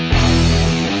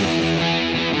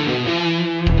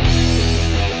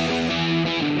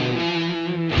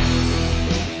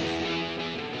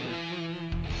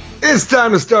It's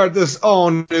time to start this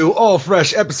all-new,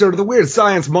 all-fresh episode of the Weird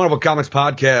Science Marvel Comics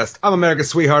Podcast. I'm America's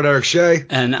sweetheart, Eric Shea.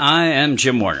 And I am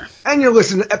Jim Warner. And you're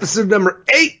listening to episode number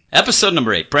 8. Episode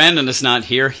number 8. Brandon is not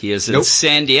here. He is in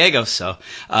San Diego, so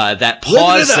that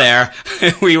pause there,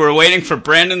 we were waiting for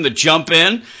Brandon to jump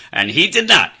in, and he did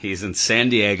not. He's in San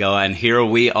Diego, and here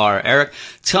we are, Eric,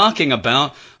 talking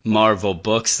about Marvel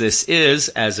books. This is,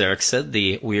 as Eric said,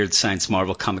 the Weird Science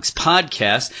Marvel Comics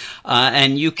Podcast,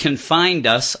 and you can find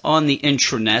us on the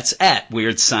intranets at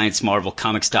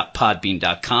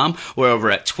WeirdScienceMarvelComics.podbean.com. We're over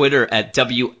at Twitter at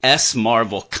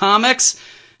WSMarvelComics.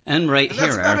 And right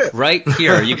here, Eric, right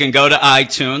here, you can go to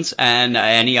iTunes and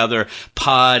any other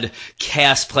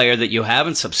podcast player that you have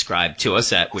and subscribe to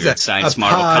us at Weird Science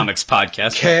Marvel Comics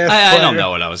Podcast. I don't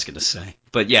know what I was going to say.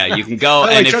 But yeah, you can go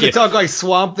and if you talk like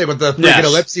Swamp Thing with the freaking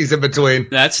ellipses in between.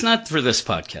 That's not for this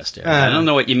podcast, Eric. I don't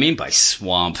know what you mean by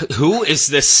swamp. Who is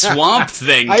this Swamp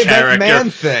Thing character Man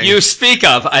Thing you speak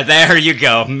of? There you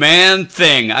go, Man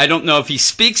Thing. I don't know if he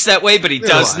speaks that way, but he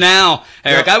does now,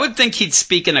 Eric. I would think he'd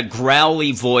speak in a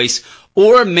growly voice.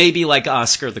 Or maybe like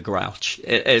Oscar the Grouch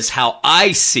is how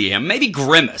I see him. Maybe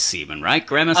Grimace even, right?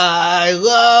 Grimace? I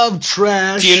love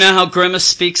trash. Do you know how Grimace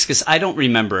speaks? Because I don't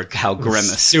remember how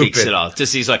Grimace speaks at all.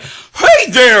 Just he's like, hey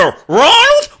there,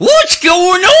 Ronald, what's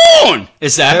going on?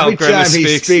 Is that how Grimace speaks? Every time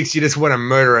he speaks, you just want to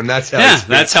murder him. That's how he speaks.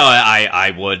 That's how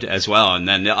I would as well. And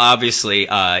then obviously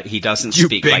he doesn't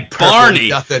speak like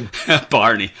Barney.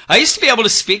 Barney. I used to be able to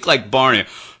speak like Barney.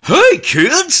 Hey,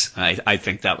 kids. I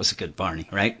think that was a good Barney,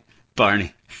 right?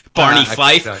 Barney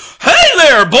Fife. Hey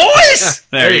there, boys!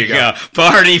 There you go.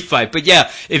 Barney Fife. But yeah,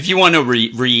 if you want to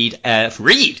read,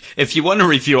 if you want to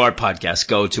review our podcast,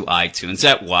 go to iTunes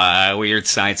at Weird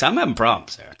Science. I'm having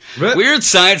problems there. Weird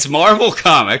Science Marvel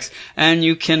Comics, and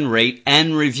you can rate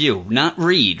and review, not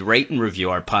read, rate and review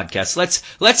our podcast.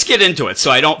 Let's get into it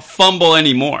so I don't fumble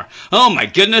anymore. Oh my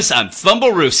goodness, I'm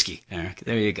Fumblerooski.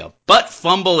 There you go. But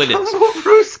fumble it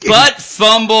is. But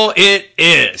fumble it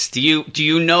is. Do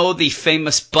you know the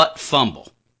famous butt fumble?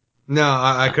 No,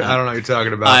 I don't know what you're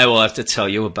talking about. I will have to tell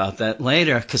you about that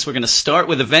later, because we're going to start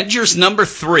with Avengers number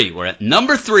 3. We're at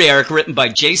number 3, Eric, written by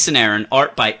Jason Aaron,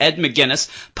 art by Ed McGuinness,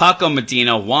 Paco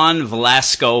Medina, Juan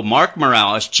Velasco, Mark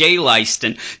Morales, Jay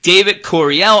Leiston, David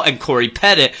Curiel, and Corey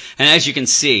Pettit. And as you can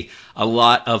see, a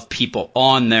lot of people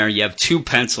on there. You have 2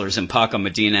 pencilers in Paco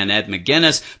Medina and Ed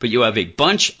McGuinness, but you have a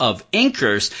bunch of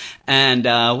inkers, and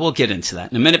we'll get into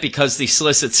that in a minute, because the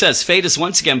solicit says, fate has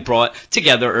once again brought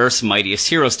together Earth's mightiest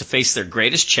heroes to face their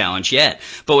greatest challenge yet.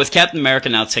 But with Captain America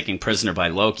now taken prisoner by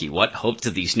Loki, what hope do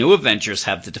these new Avengers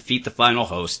have to defeat the final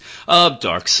host of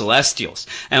Dark Celestials?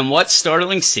 And what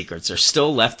startling secrets are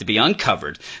still left to be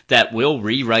uncovered that will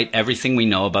rewrite everything we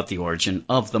know about the origin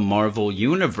of the Marvel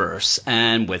Universe?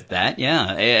 And with that,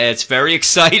 yeah, it's very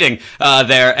exciting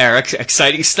there, Eric.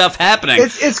 Exciting stuff happening.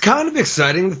 It's kind of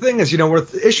exciting. The thing is, we're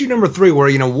issue number 3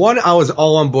 where, 1, I was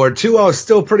all on board. 2, I was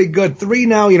still pretty good. 3,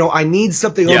 now, I need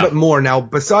something a little bit more. Now,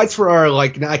 besides for our, I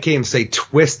can't even say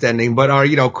twist ending, but our,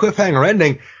 cliffhanger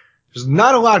ending, there's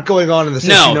not a lot going on in this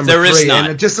issue number 3. No, there is not.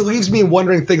 And it just leaves me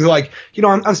wondering things like,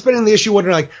 I'm spending the issue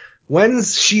wondering,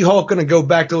 when's She-Hulk going to go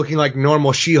back to looking like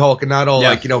normal She-Hulk and not all,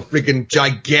 freaking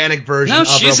gigantic version of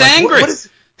her? No, she's angry.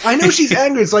 I know she's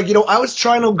angry. It's I was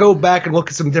trying to go back and look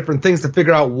at some different things to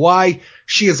figure out why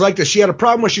she is like this. She had a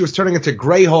problem when she was turning into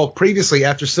Grey Hulk previously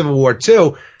after Civil War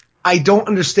II. I don't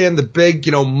understand the big,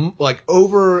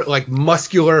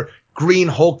 muscular Green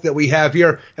Hulk that we have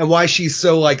here and why she's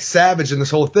so, savage in this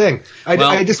whole thing.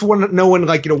 I just want to know when,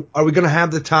 are we going to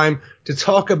have the time to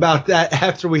talk about that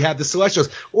after we have the Celestials?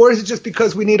 Or is it just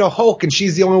because we need a Hulk and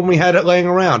she's the only one we had laying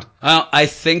around? Well, I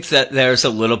think that there's a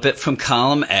little bit from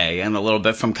column A and a little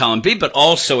bit from column B, but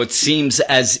also it seems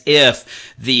as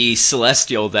if the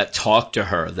Celestial that talked to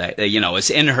her, that is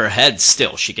in her head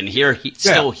still. She can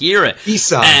still hear it.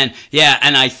 Isan.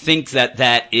 And I think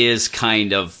that is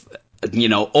kind of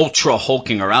ultra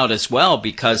hulking her out as well,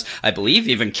 because I believe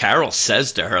even Carol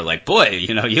says to her, boy,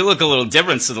 you look a little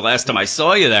different since the last time I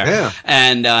saw you there. Yeah.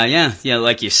 And,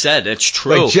 like you said, it's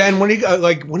true. Jen, when are you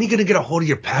going to get a hold of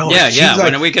your powers? Yeah.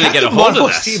 When are we going to get a hold of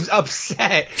this? Seems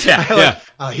upset. Yeah.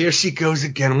 Here she goes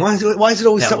again. Why is it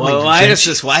always something like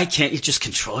that? Why can't you just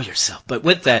control yourself? But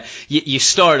with that, you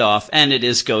start off, and it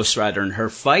is Ghost Rider and her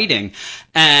fighting,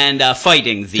 and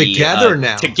fighting the... Together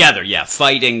now. Together, yeah.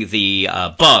 Fighting the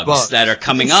bugs that are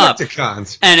coming up.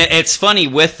 And it's funny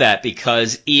with that,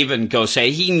 because even Ghost,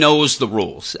 he knows the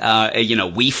rules.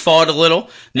 We fought a little.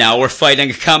 Now we're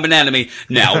fighting a common enemy.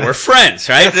 Now we're friends,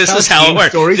 right? This is how it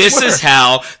works. This is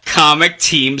how comic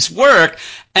teams work.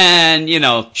 And,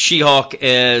 She-Hulk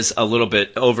is a little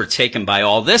bit overtaken by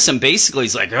all this, and basically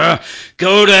he's like,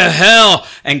 go to hell,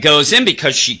 and goes in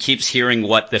because she keeps hearing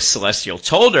what the Celestial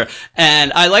told her.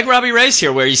 And I like Robbie Reyes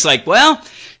here, where he's like, well,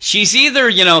 she's either,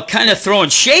 kind of throwing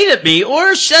shade at me,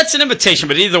 or that's an invitation.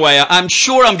 But either way, I'm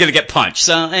sure I'm going to get punched.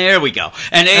 So there we go.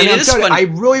 And I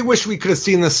really wish we could have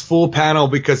seen this full panel,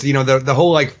 because, the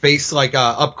whole, face,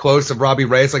 up close of Robbie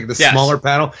Reyes, the smaller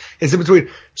panel is in between.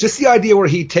 Just the idea where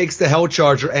he takes the Hell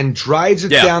Charger and drives it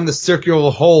down the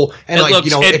circular hole, and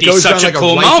it goes down like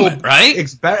cool a rifle moment, right?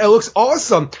 It looks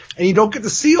awesome, and you don't get to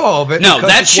see all of it. No,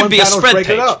 that should be a spread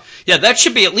page. Yeah, that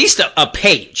should be at least a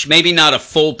page, maybe not a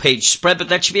full page spread, but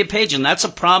that should be a page, and that's a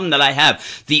problem that I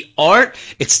have. The art,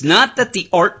 it's not that the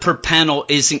art per panel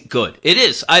isn't good. It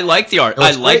is. I like the art.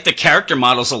 I like the character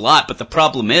models a lot, but the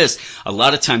problem is a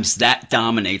lot of times that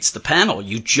dominates the panel.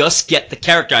 You just get the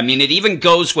character. I mean, it even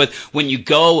goes with when you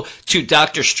go to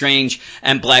Doctor Strange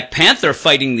and Black Panther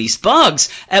fighting these bugs.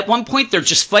 At one point, they're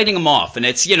just fighting them off, and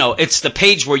it's the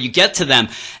page where you get to them,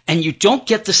 and you don't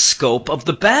get the scope of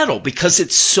the battle because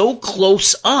it's so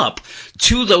close up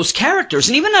to those characters.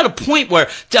 And even at a point where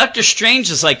Doctor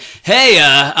Strange is like, hey,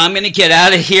 I'm going to get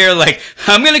out of here.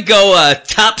 I'm going to go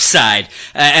topside.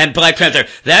 And Black Panther,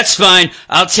 that's fine.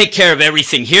 I'll take care of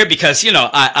everything here because,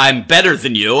 I'm better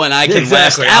than you and I can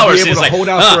last hours. I'll be able to hold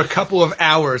out for a couple of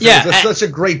hours. Yeah, it was such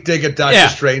a great dig at Doctor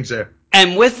Strange there.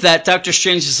 And with that, Doctor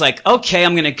Strange is like, okay,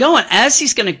 I'm going to go. And as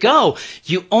he's going to go,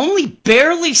 you only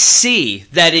barely see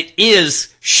that it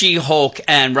is She-Hulk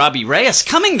and Robbie Reyes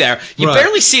coming there. You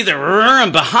barely see the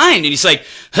rrrm behind. And he's like,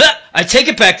 I take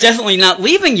it back, definitely not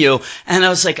leaving you. And I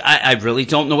was like, I really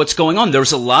don't know what's going on.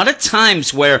 There's a lot of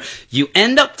times where you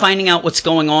end up finding out what's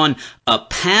going on a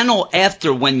panel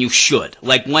after when you should.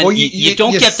 Like when you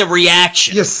don't get the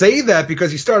reaction. You say that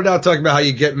because you started out talking about how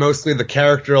you get mostly the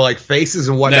character faces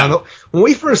and whatnot. No. When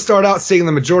we first start out seeing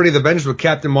the majority of the Avengers with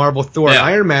Captain Marvel, Thor, and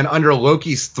Iron Man under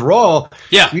Loki's thrall,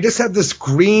 we just have this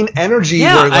green energy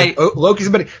where Loki's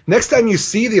ability. Next time you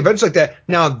see the Avengers like that,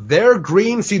 now their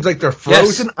green seems like they're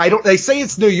frozen. Yes. They say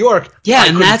it's New York. Yeah,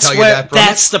 and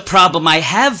that's the problem I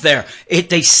have there.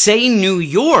 They say New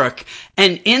York,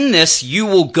 and in this, you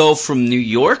will go from New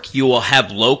York, you will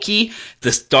have Loki,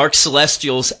 the Dark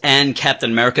Celestials, and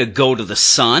Captain America go to the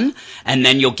sun, and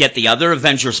then you'll get the other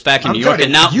Avengers back in New York.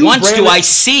 And not once do I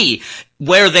see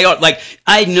where they are.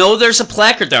 I know there's a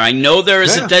placard there. I know there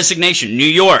is a designation. New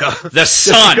York, the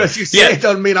sun. Just because you say it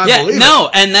doesn't mean I believe it. No,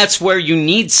 and that's where you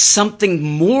need something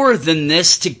more than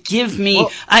this to give me.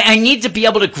 I need to be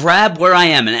able to grab where I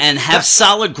am and have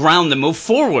solid ground to move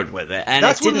forward with it. And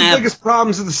that's one of the biggest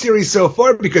problems of the series so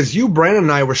far, because you, Brandon,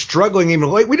 and I were struggling even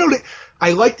late.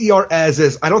 I like the art as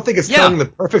is. I don't think it's telling the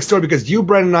perfect story, because you,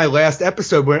 Brandon, and I last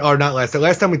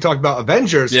time we talked about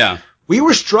Avengers, we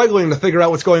were struggling to figure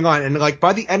out what's going on. And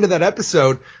by the end of that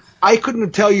episode, I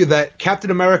couldn't tell you that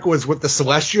Captain America was with the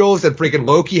Celestials and freaking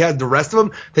Loki had the rest of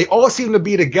them. They all seem to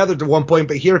be together to one point,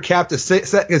 but here Cap is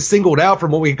singled out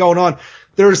from what we going on.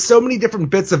 There's so many different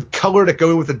bits of color that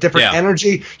go with a different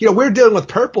energy. We're dealing with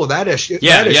purple, that issue.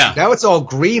 Now it's all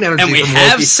green energy. And we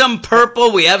have some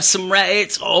purple, we have some red.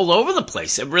 It's all over the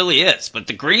place. It really is. But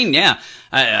the green,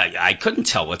 I couldn't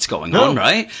tell what's going on,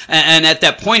 right? And at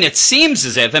that point, it seems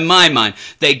as if, in my mind,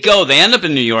 they end up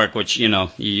in New York, which,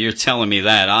 you're telling me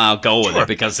that. I'll go with it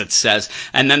because it says.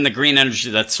 And then the green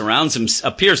energy that surrounds him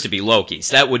appears to be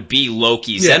Loki's. That would be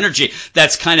Loki's energy.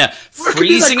 That's kind of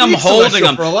freezing him, holding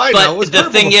him. But the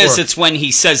thing is, it's when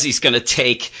he says he's going to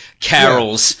take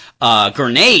Carol's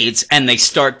grenades, and they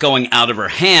start going out of her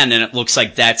hand, and it looks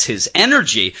like that's his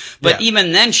energy. But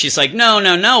even then, she's like, no.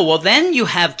 Well, then you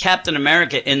have Captain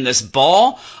America in this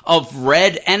ball of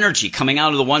red energy coming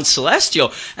out of the one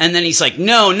Celestial, and then he's like,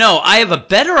 no, I have a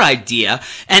better idea.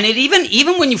 And it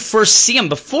even when you first see him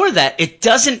before that, it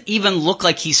doesn't even look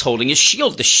like he's holding his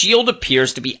shield. The shield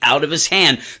appears to be out of his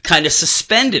hand, kind of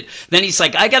suspended. Then he's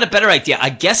like, I got a better idea. I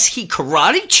guess he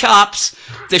karate chops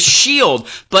the shield,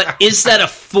 but is that a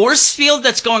force field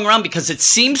that's going around? Because it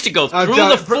seems to go through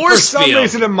the force field. For some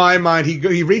reason in my mind,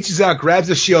 he reaches out, grabs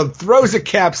the shield, throws it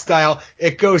Cap style.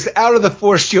 It goes out of the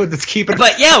force shield that's keeping.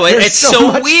 But it's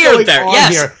so weird there.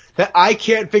 Here that I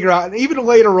can't figure out. And even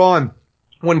later on,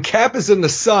 when Cap is in the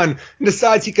sun and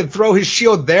decides he can throw his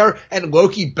shield there and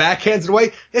Loki backhands it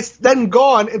away, it's then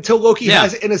gone until Loki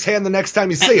has it in his hand the next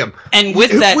time you see him. And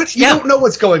with that, you don't know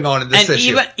what's going on in this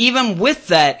issue. Even with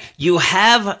that, you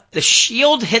have the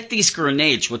shield hit these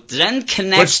grenades, which then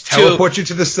connects to teleport you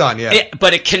to the sun.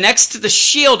 But it connects to the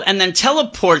shield and then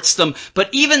teleports them. But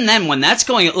even then, when that's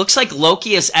going, it looks like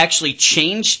Loki has actually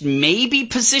changed maybe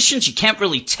positions. You can't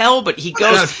really tell, but he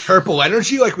goes. That's purple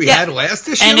energy like we had last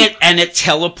issue, and it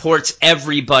teleports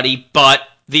everybody but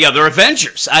the other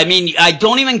Avengers. I mean, I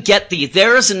don't even get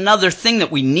there is another thing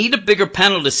that we need a bigger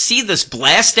panel to see this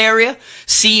blast area,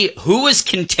 see who is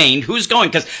contained, who's going,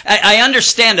 because I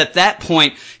understand at that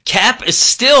point, Cap is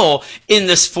still in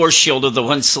this force shield of the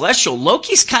one Celestial.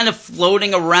 Loki's kind of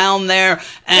floating around there,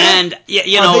 and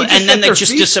and then they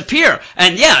just disappear.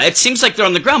 And yeah, it seems like they're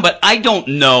on the ground, but I don't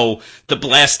know the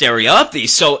blast area of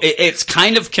these, so it's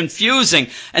kind of confusing,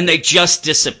 and they just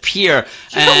disappear.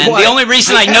 And the only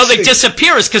reason I know they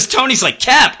disappear is because Tony's like,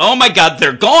 Cap, oh my God,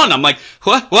 they're gone. I'm like,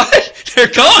 what?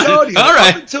 They're gone. Tony, all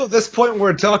right. Up until this point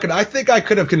we're talking, I think I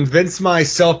could have convinced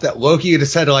myself that Loki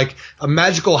just had like a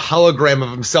magical hologram of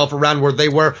himself around where they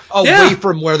were away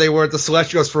from where they were at the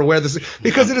Celestials for where this,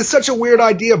 because it is such a weird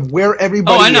idea of where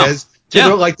everybody is.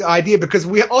 Like the idea, because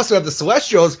we also have the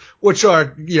Celestials, which are,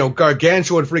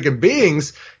 gargantuan freaking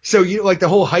beings. So like the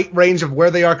whole height range of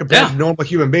where they are compared to normal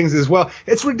human beings as well.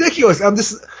 It's ridiculous.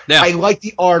 I like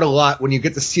the art a lot when you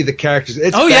get to see the characters.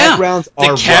 Its backgrounds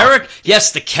are rough.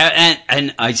 Yes,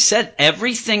 and I said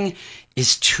everything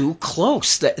is too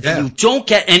close. That you don't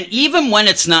get, and even when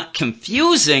it's not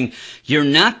confusing, you're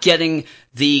not getting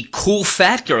the cool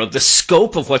factor of the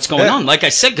scope of what's going on. Like I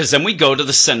said, because then we go to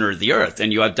the center of the earth,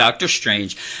 and you have Doctor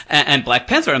Strange and Black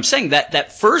Panther. I'm saying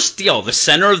that first deal, the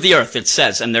center of the earth, it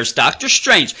says, and there's Doctor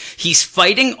Strange. He's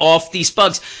fighting off these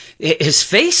bugs. His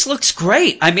face looks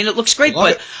great. I mean, it looks great,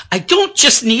 but I don't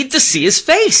just need to see his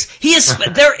face.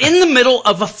 They're in the middle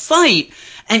of a fight.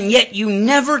 And yet you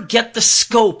never get the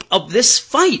scope of this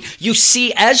fight. You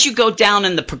see, as you go down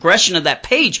in the progression of that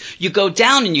page, you go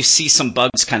down and you see some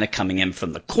bugs kind of coming in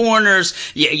from the corners.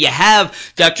 You have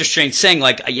Doctor Strange saying,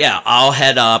 like, I'll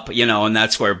head up, and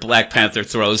that's where Black Panther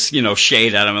throws,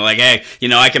 shade at him. Like, hey,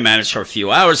 I can manage for a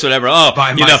few hours, whatever. Oh,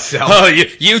 by myself. Oh,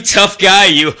 you tough guy,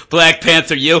 you Black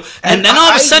Panther, you. And then all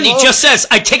of a sudden he just says,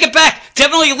 I take it back.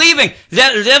 Definitely leaving.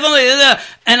 Definitely.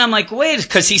 And I'm like, wait,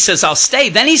 because he says, I'll stay.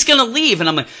 Then he's going to leave. And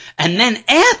I'm like, and then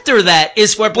after that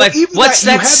is where what's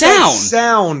that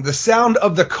sound? The sound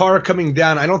of the car coming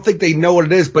down. I don't think they know what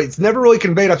it is, but it's never really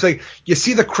conveyed. I'm saying, you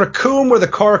see the cocoon where the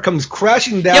car comes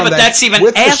crashing down. Yeah, but that's even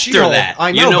after that.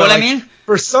 I know, you know what I mean?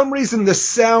 For some reason, the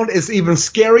sound is even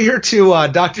scarier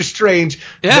to Doctor Strange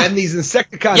than these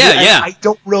Insecticons. I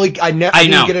don't really, I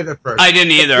didn't get it at first. I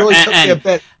didn't either. It really took me a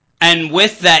bit. And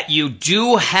with that, you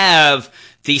do have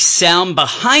the sound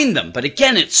behind them. But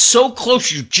again, it's so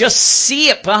close, you just see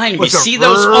it behind them. You see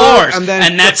those R's. And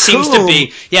that seems to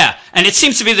be, and it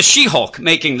seems to be the She-Hulk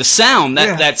making the sound.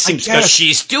 That seems, because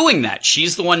she's doing that.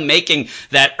 She's the one making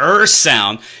that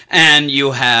sound. And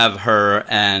you have her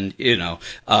and,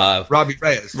 Robbie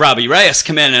Reyes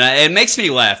come in. And it makes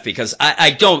me laugh because I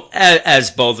don't,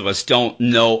 as both of us, don't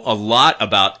know a lot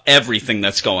about everything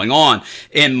that's going on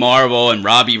in Marvel, and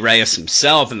Robbie Reyes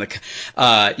himself and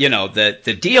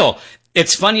the deal.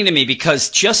 It's funny to me because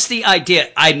just the idea,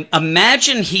 I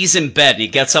imagine he's in bed. He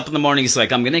gets up in the morning. He's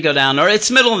like, I'm going to go down, or it's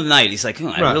middle of the night. He's like,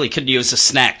 I really could use a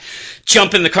snack.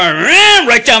 Jump in the car,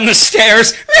 right down the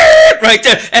stairs, right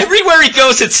there. Everywhere he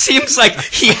goes, it seems like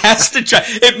he has to try.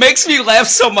 It makes me laugh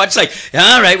so much. Like,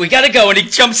 all right, we got to go. And he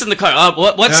jumps in the car.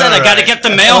 What's that? I got to get the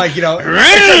mail. Like,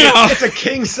 it's a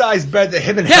king-size bed that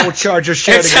him and Hellcharger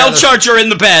share It's together. Hellcharger in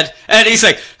the bed. And he's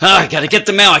like, I got to get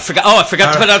the mail. I forgot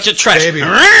to put out your trash. Baby,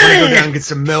 I'm going to go down and get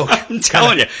some milk. I'm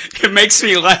telling you, it makes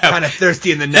me laugh. Kind of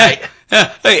thirsty in the night.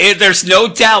 There's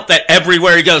no doubt that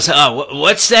everywhere he goes,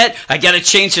 what's that? I got to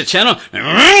change the channel.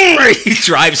 He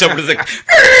drives over to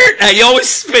the... He always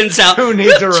spins out. Who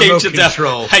needs a remote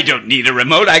control? I don't need a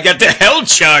remote. I got the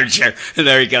Hellcharger. And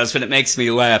there he goes, but it makes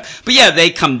me laugh. But yeah, they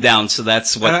come down, so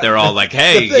that's what they're all like,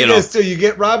 hey, the thing is, too, you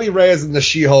get Robbie Reyes and the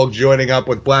She-Hulk joining up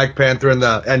with Black Panther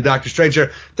and Doctor Strange.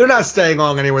 They're not staying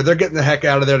long anywhere. They're getting the heck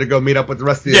out of there to go meet up with the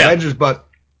rest of the Avengers, but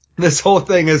this whole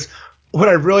thing is... What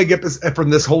I really get from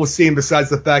this whole scene, besides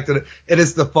the fact that it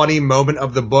is the funny moment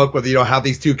of the book, with how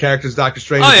these two characters, Doctor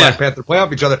Strange and Black Panther, play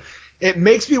off each other, it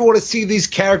makes me want to see these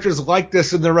characters like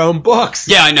this in their own books.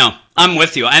 Yeah, I know. I'm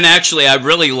with you. And actually, I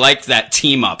really like that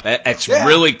team up. It's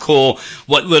really cool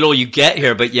what little you get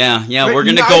here. But we're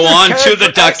going to go on to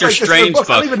the Doctor Strange book.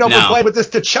 I don't even know if we're playing with this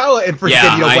T'Challa in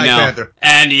freaking Black Panther.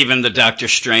 And even the Doctor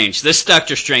Strange. This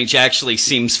Doctor Strange actually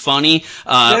seems funny.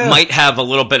 Might have a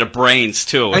little bit of brains,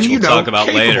 too, which we'll talk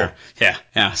about later.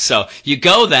 Yeah. So you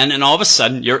go then, and all of a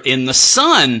sudden, you're in the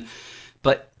sun.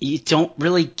 But you don't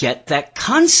really get that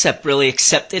concept really,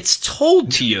 except it's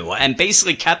told to you. And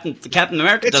basically Captain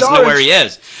America doesn't know where he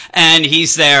is. And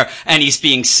he's there and he's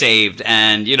being saved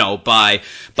and,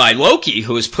 by Loki,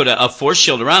 who has put a force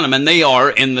shield around him, and they are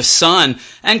in the sun.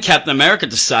 And Captain America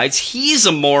decides he's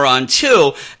a moron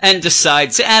too, and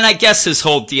decides, and I guess his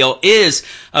whole deal is,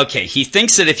 okay, he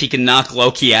thinks that if he can knock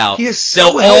Loki out,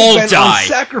 they'll all die. On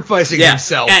sacrificing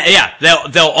himself.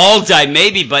 They'll all die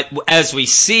maybe, but as we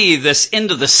see, this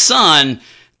Into the Sun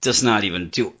does not even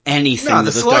do anything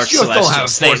to the Dark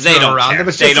Celestials. They don't care. Them.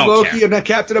 It's just Loki and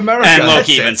Captain America. And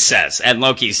Loki even says, and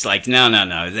Loki's like,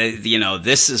 no.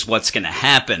 This is what's going to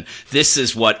happen. This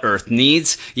is what Earth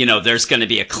needs. There's going to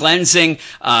be a cleansing.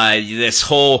 This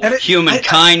whole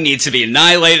humankind needs to be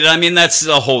annihilated. I mean, that's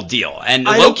the whole deal. And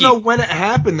I don't know when it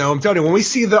happened, though. I'm telling you, when we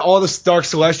see all the Dark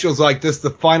Celestials like this,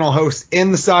 the final host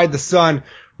inside the sun,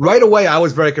 right away, I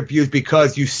was very confused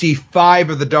because you see 5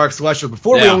 of the Dark Celestials.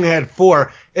 Before we only had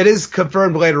 4. It is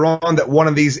confirmed later on that one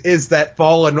of these is that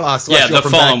fallen Celestial. Yeah, the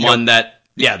fallen one that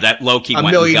Loki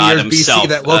went and got himself BC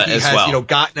that Loki as has, well.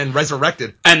 Gotten and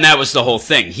resurrected. And that was the whole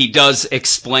thing. He does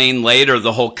explain later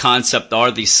the whole concept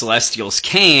are these Celestials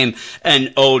came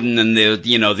and Odin and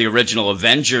the original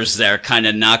Avengers there kind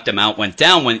of knocked him out, went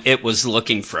down when it was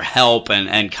looking for help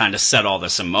and kind of set all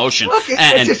this emotion. Look,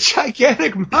 it's a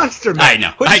gigantic monster,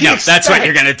 man. I know. That's what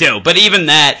you're going to do. But even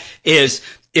that is...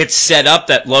 It's set up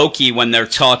that Loki, when they're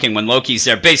talking, when Loki's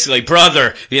there, basically,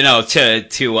 brother,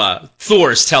 to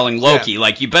Thor's telling Loki,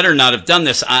 you better not have done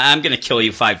this. I'm going to kill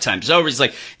you 5 times over. He's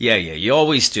like, yeah, you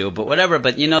always do, but whatever.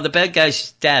 But, the bad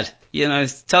guy's dead.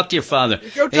 Talk to your father.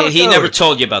 He never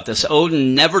told you about this.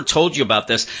 Odin never told you about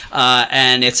this.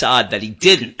 And it's odd that he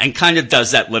didn't, and kind of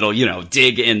does that little,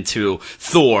 dig into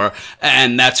Thor.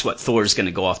 And that's what Thor's going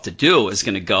to go off to do, is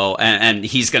going to go and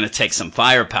he's going to take some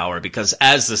firepower, because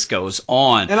as this goes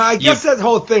on. And I guess that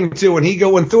whole thing too,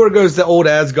 when Thor goes to old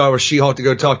Asgard with She-Hulk to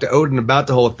go talk to Odin about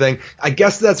the whole thing, I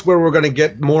guess that's where we're going to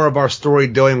get more of our story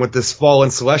dealing with this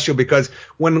fallen Celestial, because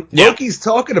when Loki's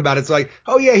talking about it, it's like,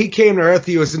 oh yeah, he came to Earth,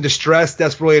 he was in distress,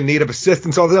 desperately in need of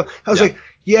assistance, all this stuff. I was like,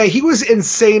 yeah, he was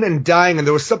insane and dying, and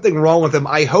there was something wrong with him.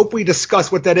 I hope we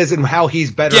discuss what that is and how he's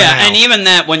better now. Yeah, and even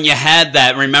that, when you had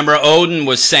that, remember Odin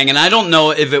was saying, and I don't know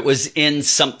if it was in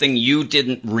something you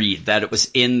didn't read, that it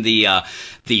was in the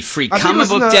Free Comic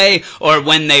Book Day, or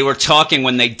when they were talking,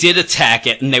 when they did attack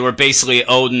it, and they were basically,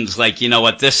 Odin's like, you know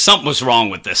what, something was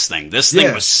wrong with this thing. This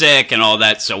thing was sick and all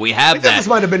that, so we have that. This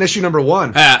might have been issue number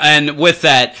 1. And with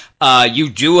that,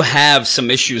 you do have some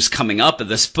issues coming up in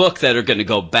this book that are going to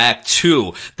go back to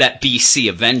that BC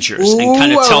Avengers and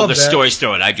kind of tell the stories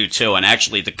through it. I do too. And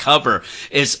actually the cover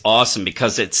is awesome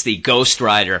because it's the Ghost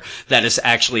Rider that is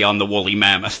actually on the woolly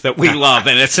mammoth that we love.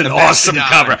 And it's an awesome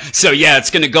cover. So yeah, it's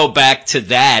going to go back to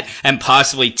that and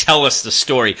possibly tell us the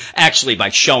story actually by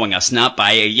showing us, not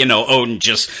by, Odin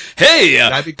just, hey,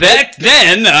 back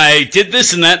then I did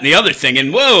this and that and the other thing.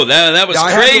 And whoa, that was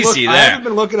crazy there. I haven't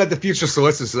been looking at the future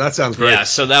solicits, so that sounds great. Yeah,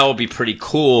 so that will be pretty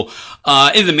cool.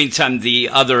 In the meantime, the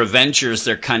other Avengers,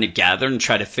 they're kind of gathered and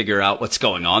try to figure out what's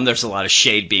going on. There's a lot of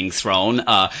shade being thrown.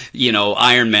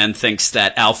 Iron Man thinks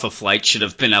that Alpha Flight should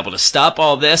have been able to stop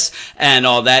all this and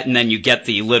all that. And then you get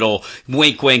the little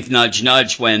wink, wink, nudge,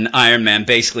 nudge when Iron Man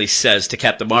basically says to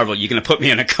Captain Marvel, "You're going to put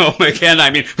me in a coma again? I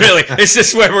mean, really, is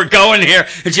this where we're going here?"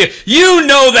 And you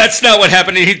know that's not what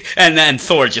happened. And then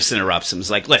Thor just interrupts him.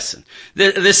 He's like, "Listen,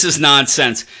 this is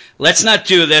nonsense. Let's not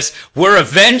do this. We're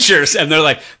Avengers." And they're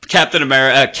like, Captain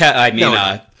Marvel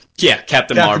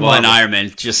and Iron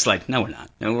Man just like, no, we're not.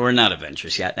 No, we're not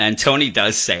Avengers yet. And Tony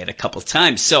does say it a couple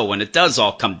times. So when it does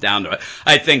all come down to it,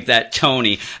 I think that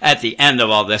Tony, at the end of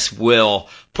all this, will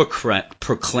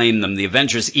proclaim them the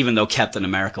Avengers, even though Captain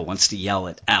America wants to yell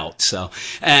it out. So,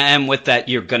 and with that,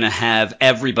 you're going to have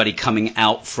everybody coming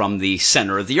out from the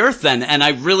center of the earth then. And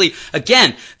I really,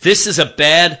 again, this is a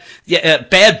bad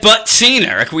butt scene,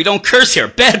 Eric. We don't curse here.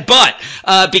 Bad butt.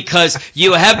 Because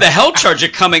you have the Hell Charger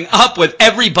coming up with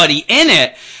everybody in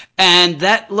it. And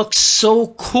that looks so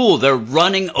cool. They're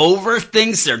running over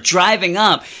things. They're driving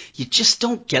up. You just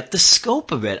don't get the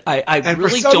scope of it. I really don't know why.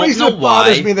 For some reason, it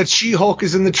bothers me that She-Hulk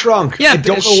is in the trunk. Yeah, I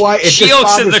don't know why.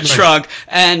 She-Hulk's in the trunk,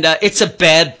 and it's a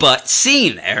bad butt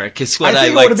scene, Eric, is what I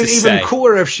like to say. I think it would have been even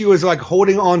cooler if she was, like,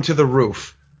 holding onto the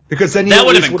roof. Because then you at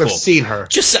least would have seen her.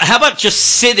 How about just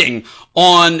sitting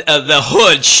on the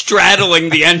hood, straddling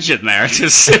the engine there,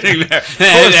 just sitting there.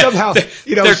 Or somehow,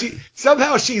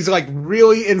 somehow she's like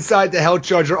really inside the Hell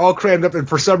Charger, all crammed up, and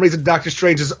for some reason Doctor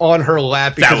Strange is on her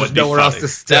lap because there's nowhere else to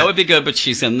sit. That would be good, but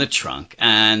she's in the trunk,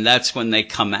 and that's when they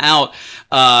come out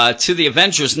to the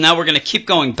Avengers. Now we're going to keep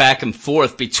going back and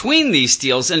forth between these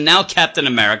deals, and now Captain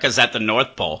America's at the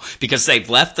North Pole because they've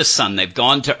left the sun, they've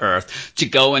gone to Earth to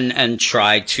go and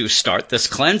try to start this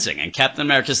cleansing, and Captain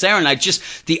America's there. And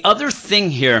the other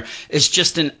thing here is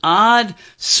just an odd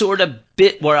sort of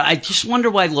bit where I just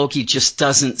wonder why Loki just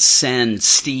doesn't send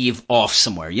Steve off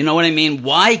somewhere. You know what I mean?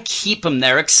 Why keep him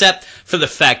there except for the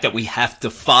fact that we have to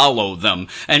follow them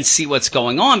and see what's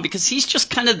going on, because he's just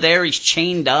kind of there. He's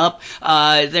chained up.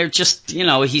 They're just,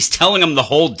 he's telling him the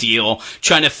whole deal,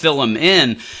 trying to fill him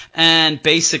in. And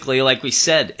basically, like we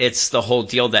said, it's the whole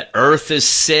deal that Earth is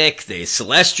sick, the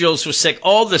Celestials were sick,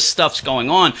 all this stuff's going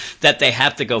on that they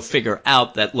have to go figure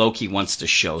out, that Loki wants to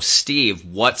show Steve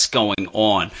what's going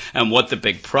on and what the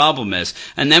big problem is.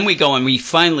 And then we go and we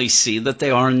finally see that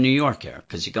they are in New York, Eric,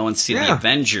 because you go and see the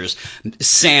Avengers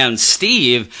sans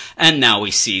Steve, and now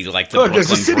we see like the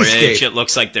Brooklyn Bridge. It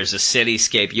looks like there's a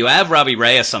cityscape. You have Robbie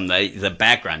Reyes on the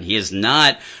background. He is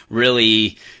not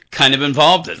really kind of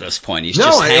involved at this point. He's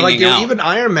just hanging out. Even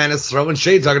Iron Man is throwing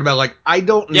shade, talking about like, I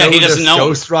don't know this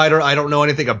Ghost Rider. I don't know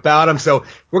anything about him. So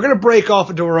we're going to break off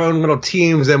into our own little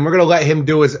teams, and we're going to let him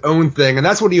do his own thing. And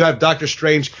that's when you have Doctor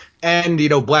Strange and,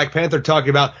 Black Panther talking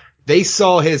about, they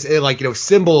saw his,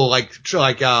 symbol,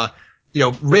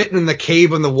 written in the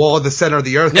cave on the wall of the center of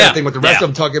the earth, kind of thing, with the rest of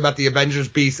them talking about the Avengers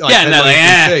beast. He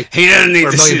doesn't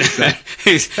need to see that.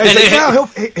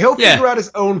 He'll figure out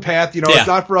his own path. It's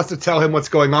not for us to tell him what's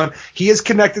going on. He is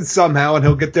connected somehow, and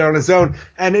he'll get there on his own.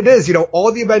 And it is,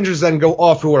 all the Avengers then go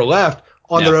off who are left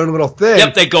on their own little thing.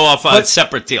 Yep, they go off on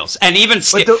separate deals. And even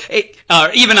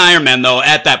Iron Man, though,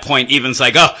 at that point, even's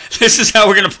like, oh, this is how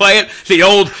we're going to play it? The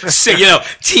old,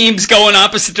 teams going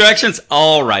opposite directions?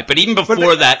 All right. But even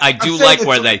before that, I do like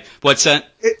where they... What's that?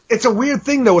 It's a weird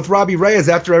thing, though, with Robbie Reyes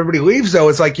after everybody leaves, though.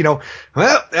 It's like, well,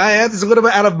 I have this a little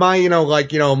bit out of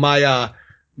my,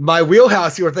 my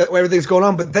wheelhouse here with everything's going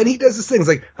on, but then he does this thing. It's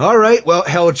like, all right, well,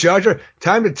 Hell Charger,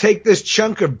 time to take this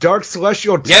chunk of dark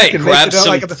celestial tech and make it out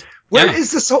like Where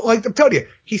is this whole, I'm telling you,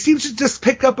 he seems to just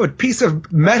pick up a piece of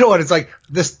metal and it's like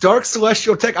this dark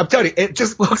celestial tech. I'm telling you, it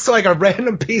just looks like a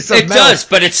random piece of metal. It does,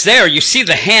 but it's there. You see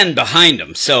the hand behind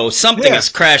him. So something has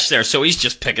crashed there. So he's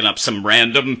just picking up some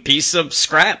random piece of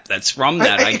scrap that's from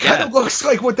that, I guess. It kind of looks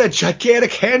like what that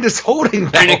gigantic hand is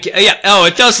holding now.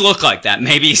 It does look like that.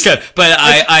 Maybe he's, but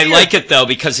I like it though,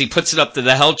 because he puts it up to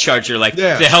the Hell Charger,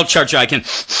 the Hell Charger,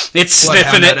 it's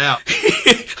sniffing it. Out.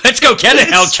 Let's go get it,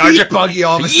 Hell Charger. Buggy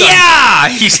all of a sudden. Yeah!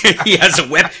 He has a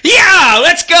whip. Yeah!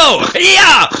 Let's go!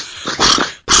 Yeah!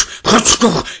 Let's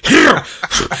go! Here!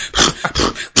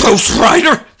 Ghost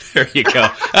Rider! There you go.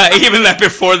 Even that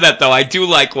before that, though, I do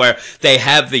like where they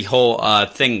have the whole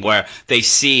thing where they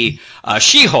see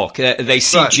She-Hulk. They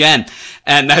see Jen.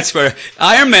 And that's where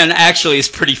Iron Man actually is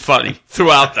pretty funny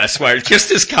throughout this, where just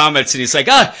his comments, and he's like,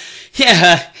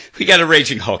 we got a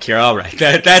Raging Hulk here. All right.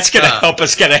 That's going to help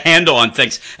us get a handle on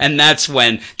things. And that's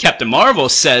when Captain Marvel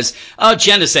says, oh,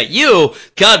 Jen, is that you?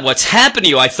 God, what's happened to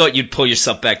you? I thought you'd pull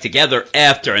yourself back together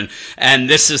after. And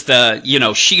this is the,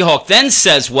 She-Hulk then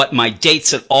says what my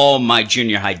dates at all my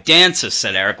junior high dances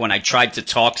said, Eric, when I tried to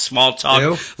talk small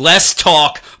talk, less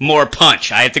talk, more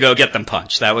punch. I had to go get them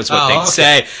punched. That was what they'd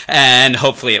say. And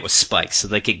hopefully it was spikes so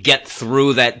they could get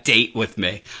through that date with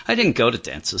me. I didn't go to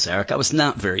dances, Eric. I was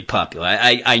not very popular.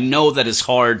 I know that is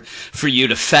hard for you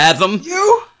to fathom.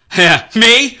 You? Yeah,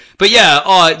 me? But you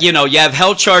have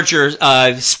Hell Charger,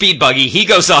 Speed Buggy. He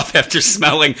goes off after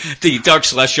smelling the Dark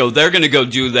Celestial. They're going to go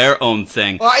do their own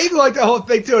thing. Well, I even like the whole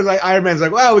thing, too. It's like Iron Man's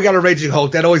like, well, we got a Raging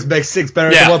Hulk. That always makes things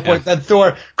better. At one point, then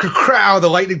Thor, the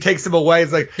lightning takes him away.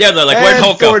 It's like, they're like, where'd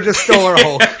Hulk go? Thor just stole our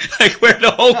Hulk. Like, where'd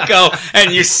the Hulk go?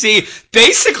 And you see,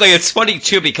 basically, it's funny,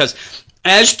 too, because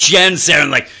as Jen's there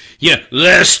and like,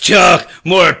 less talk,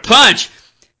 more punch,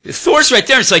 Thor's right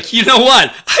there. It's like, you know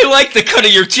what? I like the cut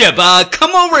of your jib.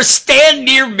 Come over, stand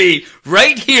near me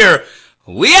right here.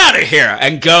 We out of here.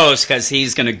 And goes, because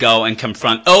he's going to go and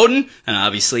confront Odin. And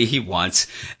obviously he wants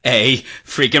a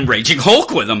freaking Raging Hulk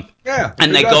with him. Yeah.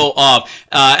 And they go off.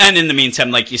 And in the meantime,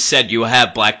 like you said, you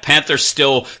have Black Panther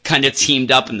still kind of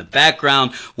teamed up in the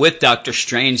background with Doctor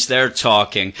Strange. They're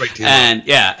talking.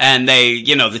 And they,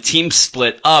 the team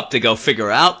split up to go figure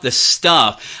out this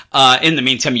stuff. In the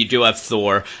meantime, you do have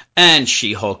Thor and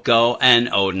She-Hulk go, and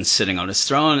Odin sitting on his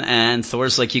throne. And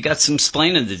Thor's like, you got some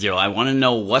splaining to do. I want to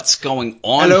know what's going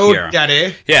on here. Hello,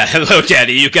 Daddy. Yeah, hello,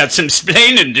 Daddy. You got some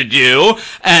splaining to do.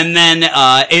 And then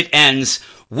it ends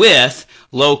with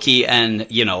Loki and,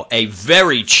 a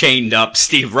very chained up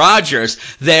Steve Rogers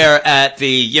there at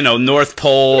the, North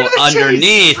Pole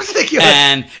underneath.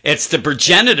 And it's the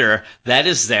progenitor that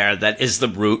is there that is the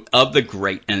root of the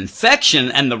great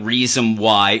infection and the reason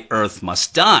why Earth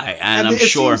must die. And I'm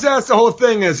sure. It seems that's the whole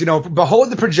thing is, behold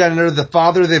the progenitor, the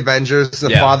father of the Avengers, the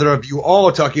father of you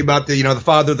all, talking about the, the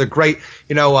father of the great,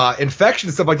 infection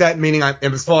and stuff like that, meaning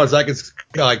as far as I can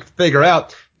figure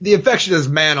out, the infection is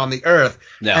man on the Earth.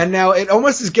 Yeah. And now it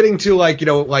almost is getting to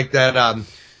that,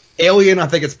 Alien, I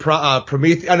think it's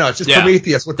Prometheus. No, it's just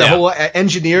Prometheus with the whole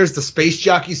engineers, the space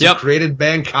jockeys who created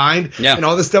mankind and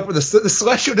all this stuff. Where the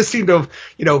Celestial just seemed to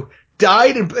have,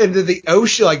 died into the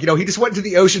ocean. He just went into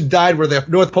the ocean, died where the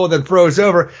North Pole then froze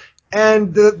over.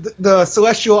 And the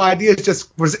Celestial idea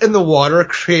just was in the water,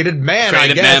 created man, I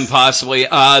guess. Created man, possibly.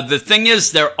 The thing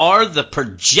is, there are the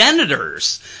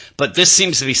progenitors. But this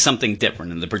seems to be something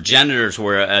different. And the progenitors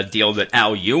were a deal that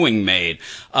Al Ewing made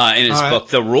in his book.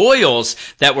 The Royals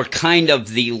that were kind of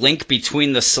the link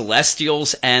between the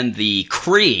Celestials and the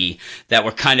Kree that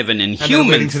were kind of an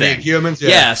Inhuman thing. The Inhumans,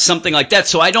 yeah, something like that.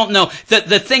 So I don't know.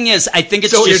 The thing is, I think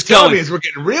it's so just what you're telling me is we're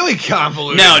getting really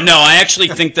convoluted. No, I actually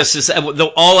think this is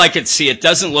all I could see. It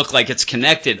doesn't look like it's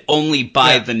connected only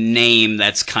by the name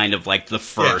that's kind of like the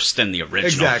first and the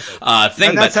original thing.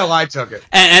 And that's how I took it.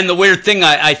 And the weird thing,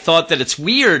 I thought that it's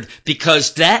weird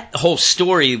because that whole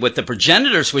story with the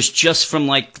progenitors was just from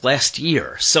last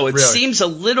year. So it seems a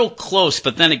little close,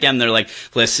 but then again, they're like,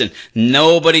 listen,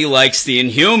 nobody likes the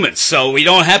Inhumans, so we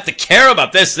don't have to care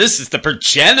about this. This is the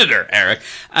progenitor, Eric.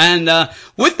 And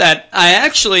with that, I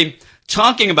actually,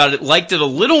 talking about it, liked it a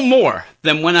little more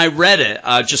than when I read it,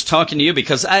 just talking to you,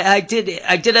 because I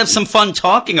did have some fun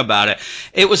talking about it.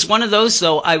 It was one of those,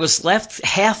 though, I was left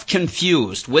half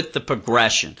confused with the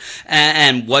progression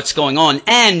and what's going on.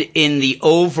 And in the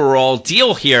overall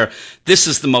deal here, this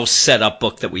is the most set up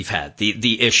book that we've had,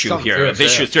 the issue here of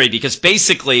issue 3, because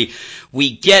basically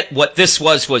we get what this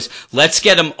was let's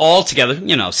get them all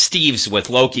together. Steve's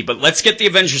with Loki, but let's get the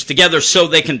Avengers together so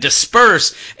they can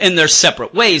disperse in their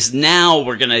separate ways. Now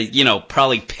we're going to,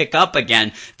 probably pick up again.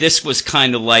 This was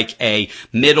kind of like a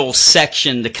middle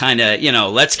section to kind of,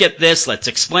 let's get this, let's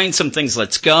explain some things,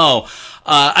 let's go.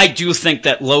 I do think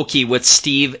that Loki with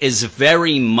Steve is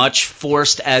very much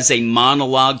forced as a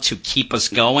monologue to keep us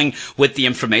going with the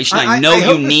information. I know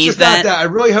you need that. I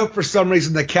really hope for some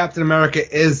reason that Captain America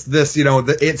is this, he's needed for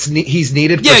some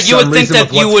reason. Yeah, you would think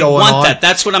that you would want that.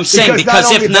 That's what I'm saying.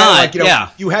 Because if not,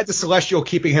 you had the Celestial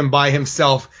keeping him by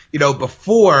himself,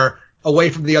 before,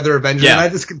 away from the other Avengers, and I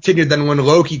just continued then when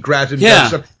Loki grabbed him.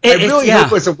 I really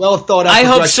hope it's a well thought out. I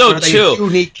hope so too.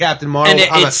 Unique Captain Marvel,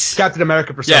 Captain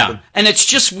America for something. Yeah, and it's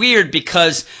just weird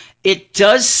because it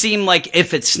does seem like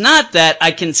if it's not that, I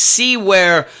can see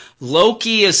where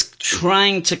Loki is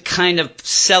trying to kind of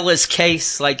sell his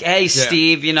case, like, hey,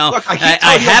 Steve, Look,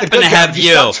 I happen to have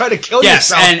you. Stop trying to kill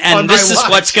yourself. And this is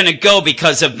what's going to go,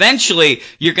 because eventually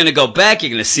you're going to go back,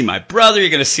 you're going to see my brother, you're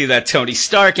going to see that Tony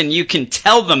Stark, and you can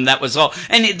tell them that was all.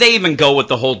 And they even go with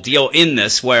the whole deal in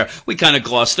this where we kind of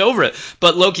glossed over it.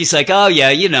 But Loki's like, oh, yeah,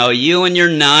 you and your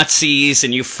Nazis,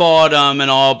 and you fought them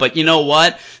and all, but you know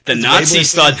what? The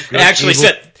Nazis thought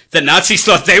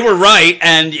they were right,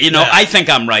 and, I think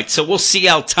I'm right. So we'll see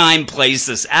how time plays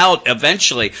this out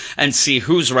eventually and see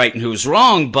who's right and who's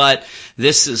wrong, but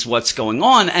this is what's going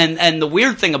on. And the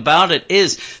weird thing about it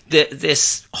is that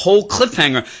this whole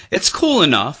cliffhanger, it's cool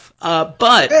enough,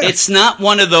 but it's not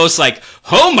one of those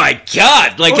oh my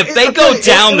God, if they go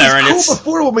down there and it's cool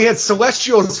before when we had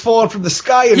Celestials falling from the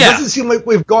sky. It doesn't seem like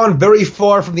we've gone very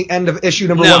far from the end of issue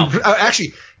number 1.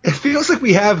 Actually, it feels like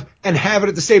we have and have it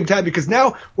at the same time, because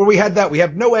now where we had that, we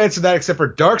have no answer to that except for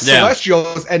Dark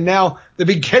Celestials, and now the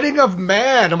beginning of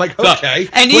man. I'm like, okay.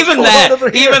 And even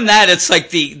that, it's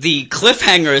like the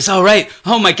cliffhanger is, all right,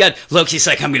 oh my God, Loki's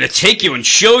like, I'm going to take you and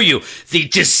show you the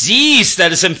disease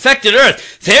that has infected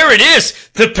Earth. There it is,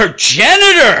 the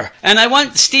progenitor. And I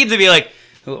want Steve to be like,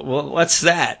 well, what's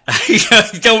that? I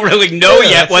don't really know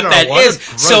yet what that is.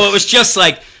 So it was just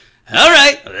like, all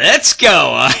right, let's go.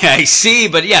 I see.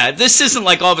 But yeah, this isn't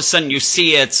like all of a sudden you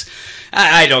see it's,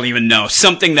 I don't even know,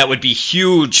 something that would be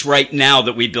huge right now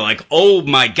that we'd be like, oh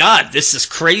my God, this is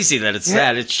crazy that it's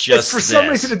that. It's just for some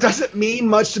reason, it doesn't mean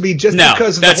much to me just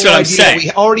because of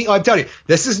the whole idea. I'm telling you,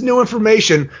 this is new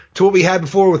information to what we had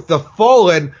before with the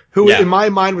Fallen, who in my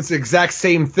mind was the exact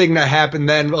same thing that happened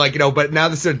then, but now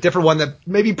this is a different one that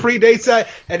maybe predates that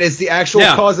and is the actual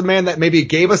cause of man that maybe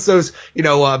gave us those,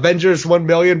 Avengers 1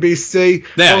 million BC.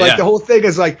 The whole thing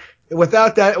is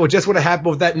without that, it just would have happened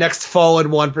with that next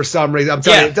Fallen one for some reason. I'm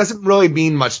telling you, it doesn't really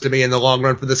mean much to me in the long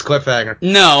run for this cliffhanger.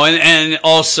 No, and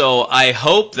also I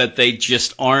hope that they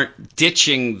just aren't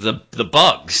ditching the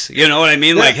bugs. You know what I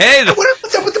mean? Like, hey,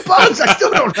 what's up with the bugs? I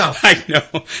still don't know. I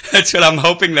know. That's what I'm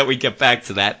hoping that we get back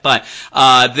to that. But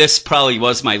this probably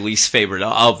was my least favorite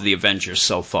of the Avengers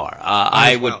so far.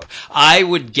 I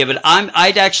would give it.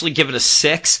 I'd actually give it a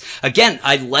 6. Again,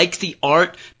 I like the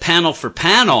art panel for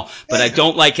panel, but I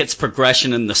don't like its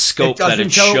progression in the scope that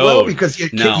it showed. Well because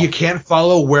you can't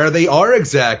follow where they are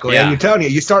exactly. And you're telling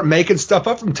you start making stuff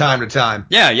up from time to time.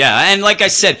 Yeah. And like I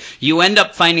said, you end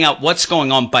up finding out what's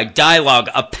going on by dialogue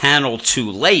a panel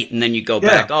too late, and then you go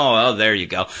back, oh, there you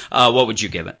go. What would you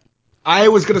give it? I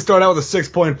was going to start out with a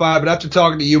 6.5, but after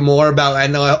talking to you more about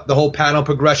the whole panel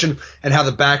progression and how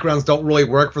the backgrounds don't really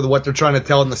work for what they're trying to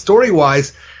tell in the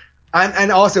story-wise,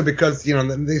 and also because, the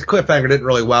cliffhanger didn't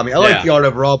really wow me. I like the art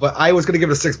overall, but I was going to give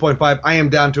it a 6.5. I am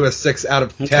down to a 6 out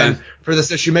of 10 for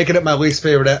this issue, making it my least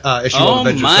favorite issue of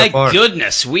Avengers so far. Oh, my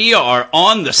goodness. We are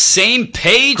on the same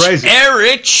page. Crazy.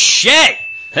 Eric Shea.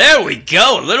 There we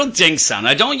go. A little ding sound.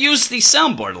 I don't use the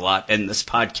soundboard a lot in this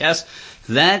podcast.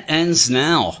 That ends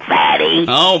now. Fatty.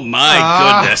 Oh,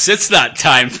 my goodness. It's not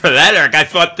time for that, Eric. I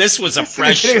thought this was a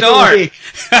fresh start.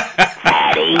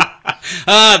 Fatty.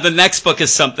 The next book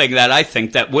is something that I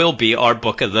think that will be our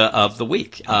book of the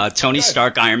week. Tony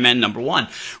Stark, Iron Man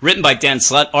 #1, written by Dan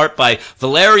Slott, art by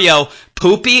Valerio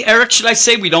Poopy. Eric, should I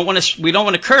say? We don't want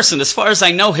to curse, and as far as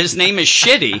I know, his name is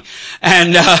Shitty,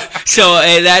 and so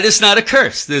that is not a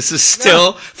curse. This is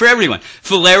still for everyone.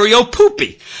 Valerio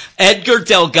Poopy, Edgar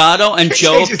Delgado, and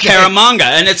Joe Caramagna.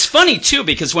 And it's funny too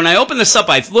because when I opened this up,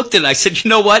 I looked at it. I said, you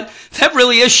know what? That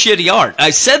really is shitty art. I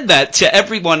said that to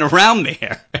everyone around me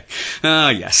here. Oh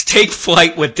yes, Take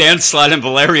Flight with Dan Slott and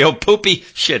Valerio Poopy.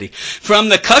 Shitty. From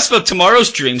the cusp of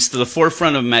tomorrow's dreams to the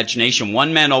forefront of imagination,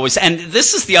 one man always. And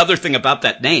this is the other thing about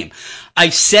that name.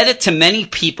 I've said it to many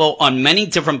people on many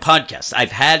different podcasts.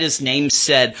 I've had his name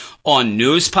said on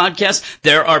news podcasts.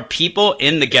 There are people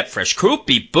in the Get Fresh crew,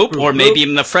 Beep Boop, or maybe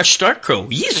even the Fresh Start crew,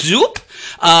 Zoop,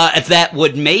 that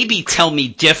would maybe tell me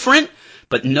different,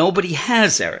 but nobody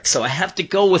has, Eric. So I have to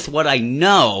go with what I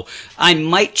know. I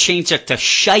might change it to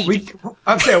Shite.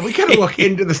 I'm saying we gotta look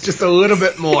into this just a little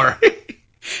bit more.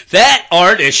 That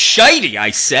art is shitey,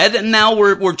 I said, and now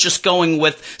we're just going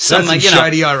with some, that's some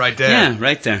shitey art right there. Yeah,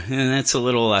 right there. And that's a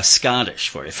little Scottish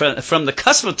for you. From the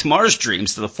cusp of tomorrow's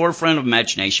dreams to the forefront of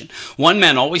imagination, one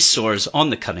man always soars on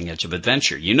the cutting edge of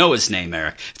adventure. You know his name,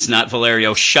 Eric. It's not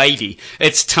Valerio Shitey.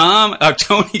 It's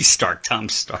Tony Stark. Tom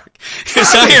Stark.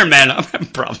 It's Iron Man. I'm having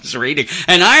problems reading.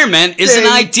 And Iron Man is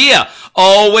an idea,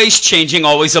 always changing,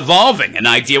 always evolving. An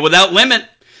idea without limit.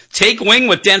 Take Wing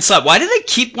with Dan Slott. Why do they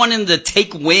keep wanting to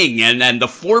take wing and the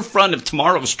forefront of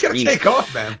tomorrow's dreams? Take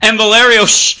off, man. And Valerio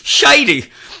Shitey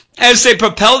as they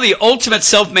propel the ultimate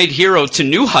self-made hero to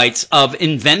new heights of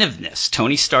inventiveness.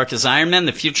 Tony Stark is Iron Man.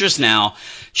 The future's now.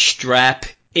 Strap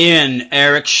in,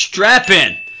 Eric. Strap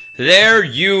in. There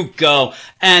you go.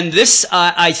 And this,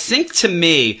 I think to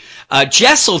me,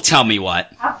 Jess will tell me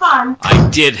what. Have fun. I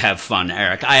did have fun,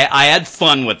 Eric. I had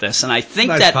fun with this, and I think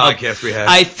nice podcast we had.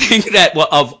 I think that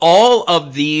of all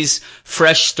of these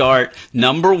Fresh Start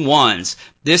 #1s,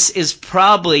 this is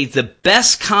probably the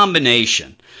best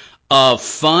combination of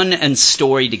fun and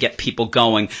story to get people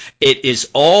going. It is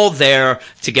all there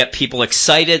to get people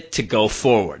excited to go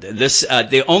forward. This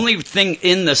the only thing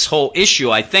in this whole issue,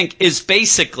 I think, is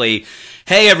basically,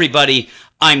 hey, everybody,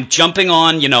 I'm jumping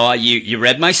on, you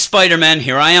read my Spider-Man,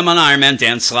 here I am on Iron Man,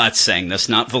 Dan Slott saying this,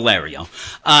 not Valerio,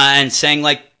 and saying,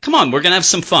 like, come on, we're going to have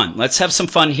some fun. Let's have some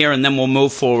fun here, and then we'll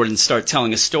move forward and start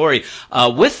telling a story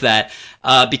with that.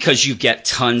 Because you get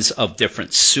tons of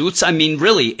different suits. I mean,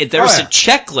 really, there's a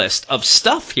checklist of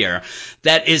stuff here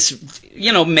that is,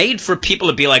 made for people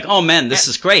to be like, oh man, this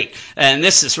is great, and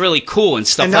this is really cool and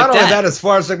stuff like that. And not only that, as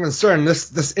far as I'm concerned,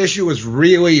 this issue was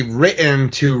really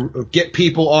written to get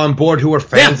people on board who are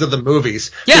fans of the movies.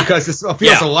 Yeah. Because this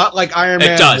feels a lot like Iron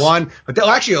Man 1, but it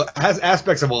actually has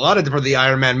aspects of a lot of different the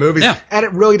Iron Man movies. Yeah. And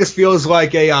it really just feels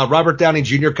like a Robert Downey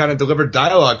Jr. kind of delivered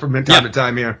dialogue from time to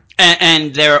time here.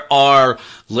 And there are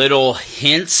little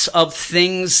hints of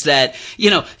things that,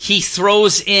 he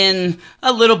throws in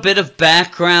a little bit of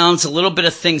backgrounds, a little bit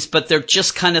of things, but they're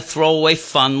just kind of throwaway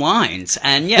fun lines.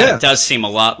 And it does seem a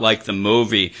lot like the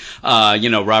movie,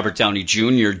 Robert Downey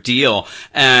Jr. deal.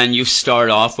 And you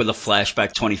start off with a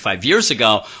flashback 25 years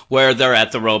ago where they're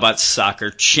at the Robot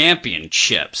Soccer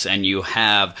Championships. And you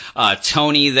have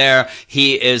Tony there.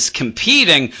 He is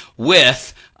competing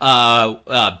with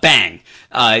Bang.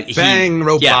 Bang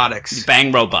Robotics. Yeah,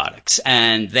 Bang Robotics.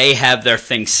 And they have their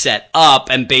thing set up,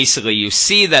 and basically you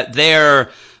see that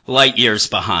they're light years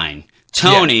behind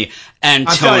Tony. Yeah. And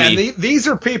Tony. These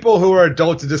are people who are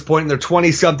adults at this point in their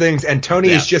 20-somethings, and Tony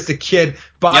is just a kid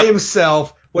by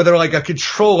himself with like a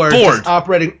controller just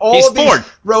operating all of these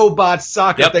robots,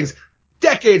 soccer things.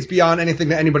 Decades beyond anything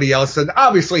that anybody else, and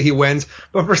obviously he wins.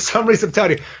 But for some reason, I'm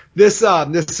telling you, this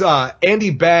Andy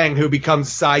Bang, who becomes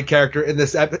a side character in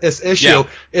this issue,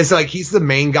 is like he's the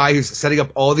main guy who's setting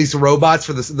up all these robots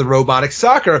for the robotic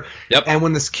soccer. Yep. And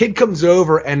when this kid comes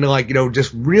over and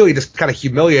just really just kind of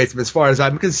humiliates him, as far as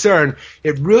I'm concerned,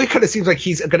 it really kind of seems like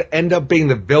he's going to end up being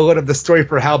the villain of the story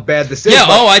for how bad this is. Yeah.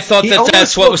 I thought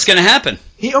that's what was going to happen.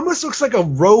 He almost looks like a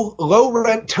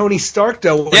low-rent Tony Stark,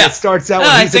 though, when it starts out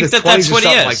when he's in his 20s or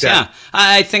something like that. Yeah,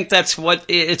 I think that's what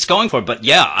it's going for. But,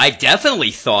 yeah, I definitely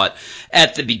thought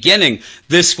at the beginning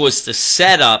this was the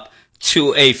setup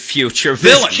to a future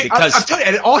villain. Because I'm telling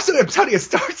you, and also, it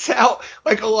starts out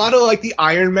like a lot of like the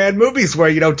Iron Man movies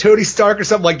where, Tony Stark or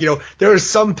something like, there is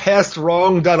some past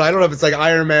wrong done. I don't know if it's like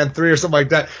Iron Man 3 or something like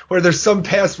that, where there's some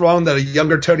past wrong that a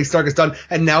younger Tony Stark has done,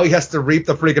 and now he has to reap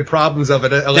the freaking problems of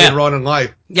it later on in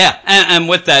life. Yeah, and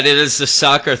with that, it is the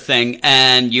soccer thing,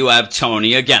 and you have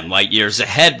Tony, again, light years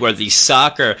ahead, where these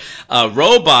soccer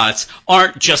robots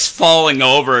aren't just falling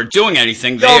over or doing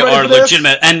anything. They are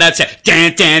legitimate, and that's it.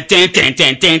 Dan, dan, dan, dan,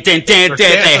 dan, dan, dan, dan, dan.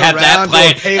 They have that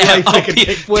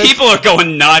playing. People are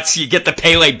going nuts. You get the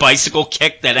Pele bicycle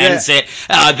kick that ends it.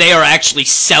 They are actually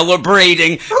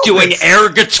celebrating, doing air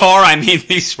guitar. I mean,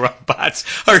 these robots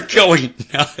are going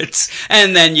nuts.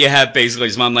 And then you have basically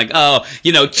his mom like,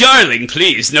 darling,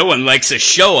 please. No one likes a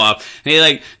show off. And he's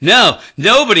like, no,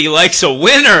 nobody likes a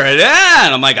winner. And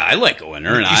I'm like, I like a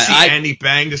winner. And you see Andy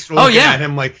Bang just looking at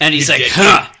him like, and he's like,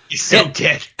 you're so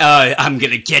dead. I'm going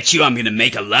to get you. I'm going to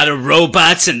make a lot of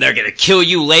robots, and they're going to kill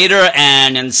you later.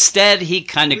 And instead, he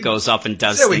kind of goes off and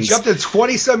does things. We jumped to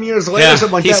 20-some years later,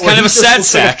 something like that. He's kind of a sad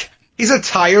sack. He's a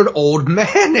tired old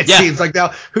man, it seems like now,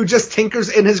 who just tinkers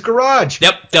in his garage.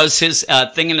 Yep, does his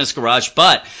thing in his garage,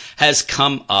 but has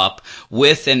come up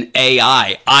with an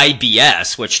AI,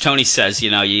 IBS, which Tony says,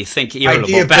 you think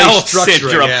irritable bowel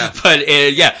syndrome. Yeah. But,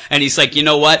 and he's like, you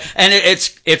know what? And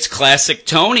it's classic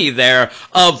Tony there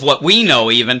of what we know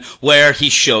even, where he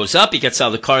shows up, he gets out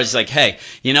of the car, he's like, hey,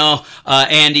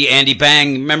 Andy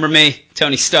Bang, remember me?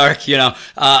 Tony Stark,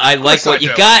 I like what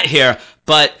you got here,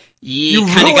 but... You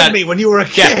kind of got me when you were a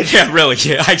kid. Yeah, really.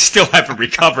 Yeah, I still haven't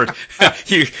recovered.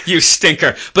 you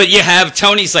stinker. But you have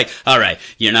Tony's like, all right,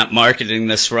 you're not marketing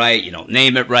this right. You don't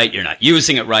name it right. You're not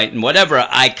using it right, and whatever.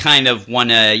 I kind of want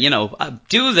to,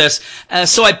 do this.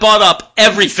 So I bought up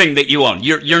everything that you own.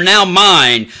 You're now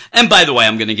mine. And by the way,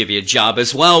 I'm going to give you a job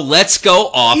as well. Let's go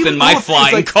off in my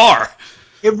flying car.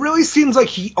 It really seems like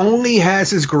he only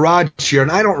has his garage here, and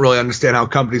I don't really understand how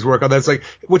companies work on that. It's like,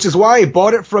 which is why I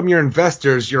bought it from your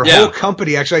investors, your whole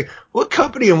company. Actually, what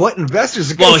company and what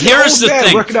investors? Well, here's the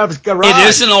thing. Working out of his garage. It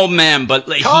is an old man,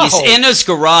 but he's in his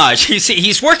garage.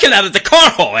 He's working out of the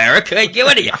car hole, Eric.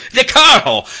 What are you? The car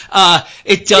hole.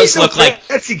 It does look like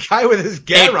that's the guy with his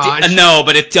garage. No,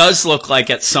 but it does look like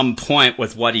at some point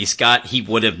with what he's got, he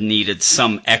would have needed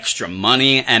some extra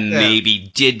money, and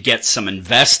maybe did get some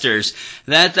investors.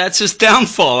 That's his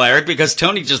downfall, Eric, because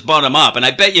Tony just bought him up, and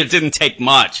I bet you it didn't take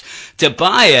much to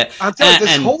buy it. I'm telling you,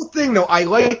 this whole thing, though, I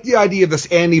like the idea of this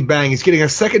Andy Bang. He's getting a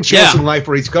second chance in life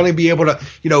where he's going to be able to,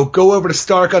 go over to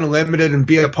Stark Unlimited and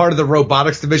be a part of the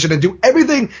robotics division and do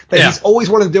everything that he's always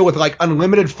wanted to do with, like,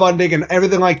 unlimited funding and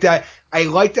everything like that. I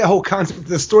like that whole concept of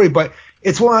the story, but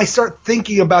it's when I start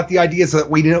thinking about the ideas that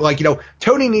we didn't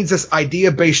Tony needs this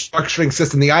idea-based structuring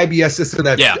system, the IBS system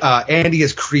that Andy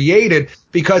has created,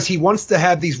 because he wants to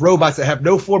have these robots that have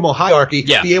no formal hierarchy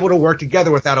be able to work together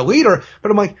without a leader.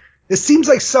 But I'm like, this seems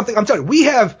like something, I'm telling you, we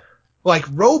have like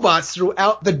robots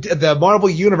throughout the Marvel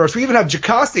universe. We even have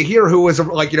Jocasta here, who is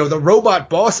the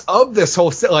robot boss of this whole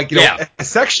a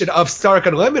section of Stark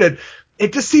Unlimited.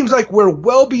 It just seems like we're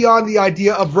well beyond the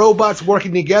idea of robots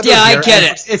working together. Yeah, here. I get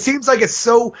it. It seems like it's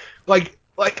so like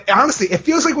honestly, it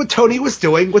feels like what Tony was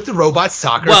doing with the robot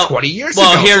soccer 20 years ago.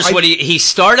 Well, here's what he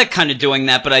started kind of doing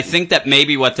that, but I think that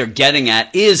maybe what they're getting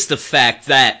at is the fact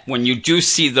that when you do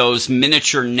see those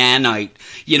miniature nanite,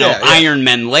 Iron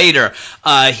Men later,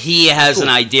 he has an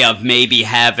idea of maybe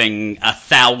having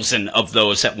 1,000 of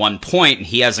those at one point, and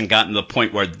he hasn't gotten to the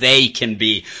point where they can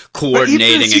be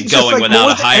coordinating and going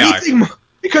without a hierarchy.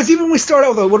 Because even when we start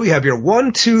out with, what do we have here?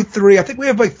 1, 2, 3. I think we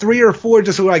have like 3 or 4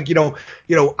 just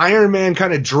Iron Man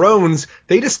kind of drones,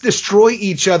 they just destroy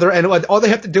each other, and all they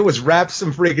have to do is wrap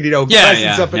some freaking,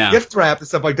 presents up and gift wrap and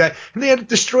stuff like that, and they end up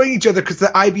destroying each other because the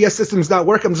IBS system's not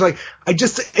working. I'm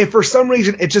just like, if for some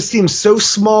reason, it just seems so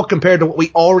small compared to what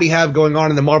we already have going on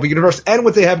in the Marvel Universe and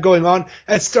what they have going on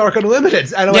at Stark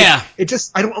Unlimited. And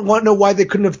I don't want to know why they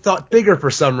couldn't have thought bigger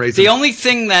for some reason. The only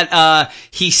thing that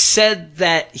he said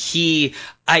that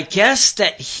I guess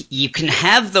that you can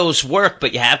have those work,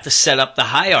 but you have to set up the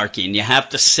hierarchy, and you have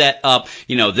to set up,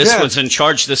 this one's in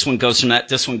charge, this one goes from that,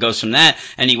 this one goes from that,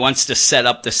 and he wants to set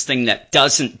up this thing that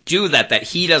doesn't do that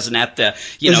he doesn't have to,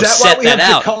 set that out. Is that why we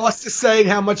have the cost of saying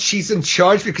how much she's in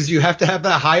charge, because you have to have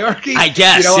that hierarchy? I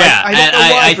guess, yeah.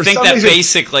 I think that reason,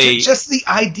 basically... Just the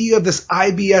idea of this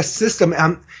IBS system...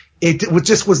 It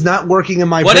just was not working in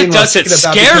my brain. What it does, it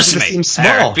scares me,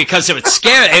 Eric, because if it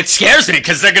scares me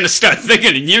because they're going to start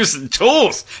thinking and using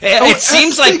tools. It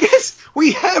seems like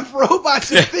we have robots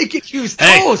that think and use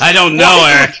tools. Hey, I don't know,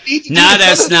 Eric. Not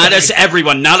as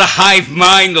everyone, not a hive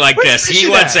mind like this. He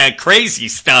wants that crazy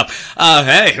stuff.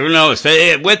 Hey, who knows?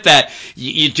 With that,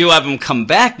 you do have him come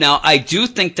back. Now, I do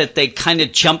think that they kind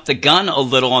of jumped the gun a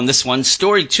little on this one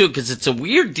story too, because it's a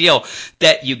weird deal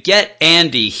that you get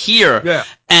Andy here. Yeah.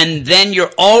 And then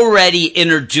you're already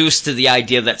introduced to the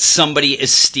idea that somebody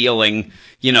is stealing,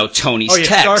 Tony's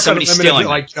tech. Somebody's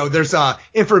stealing. There's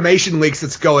information leaks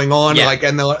that's going on,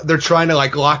 and they're trying to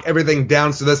lock everything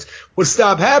down so this would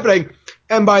stop happening.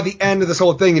 And by the end of this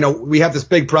whole thing, we have this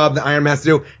big problem that Iron Man has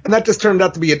to do, and that just turned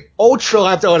out to be an ultra.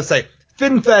 I have to say,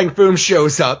 Fin Fang Foom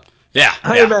shows up. Yeah,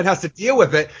 Iron Man has to deal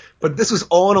with it, but this was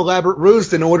all an elaborate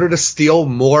ruse in order to steal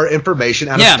more information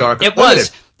out of Stark.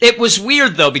 It was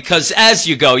weird, though, because as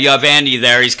you go, you have Andy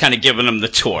there. He's kind of giving him the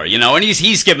tour, and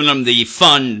he's giving him the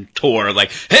fun tour.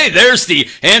 Like, hey, there's the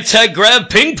anti-grav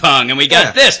ping pong, and we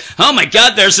got this. Oh, my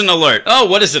God, there's an alert. Oh,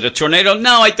 what is it, a tornado?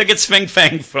 No, I think it's Fin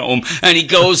Fang Foom. And he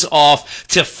goes off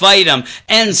to fight him,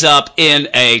 ends up in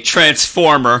a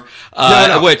Transformer,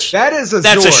 which that's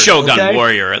a Shogun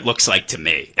Warrior, it looks like to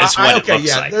me. That's what it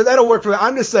looks like. That'll work for me.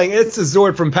 I'm just saying, it's a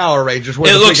Zord from Power Rangers. It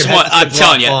looks I'm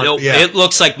telling you, it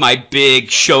looks like my big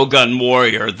Shogun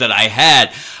Warrior that I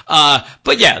had.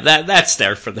 But yeah, that's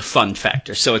there for the fun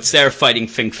factor. So it's there fighting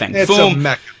Fin Fang Foom. It's a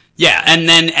mech. Yeah, and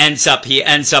then he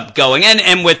ends up going,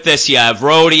 and with this you have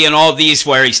Rhodey and all these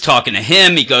where he's talking to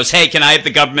him. He goes, hey, can I have the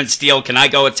government's deal? Can I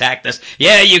go attack this?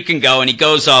 Yeah, you can go. And he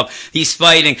goes off. He's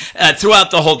fighting.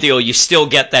 Throughout the whole deal, you still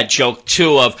get that joke,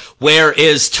 too, of where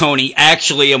is Tony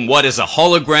actually and what is a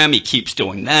hologram? He keeps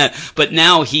doing that. But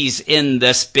now he's in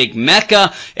this big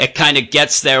mecha. It kind of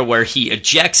gets there where he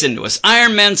ejects into his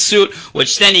Iron Man suit,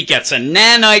 which then he gets a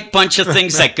nanite bunch of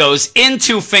things that goes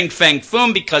into Fin Fang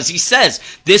Foom because he says,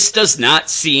 this does not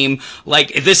seem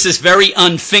like this is very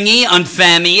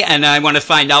unfammy, and I want to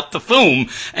find out the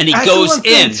Foom. And he goes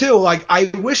in too.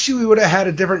 I wish we would have had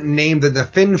a different name than the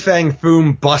Fin Fang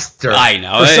Foom Buster. I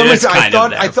know. For some reason,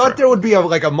 I thought there would be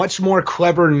a much more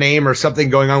clever name or something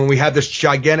going on when we had this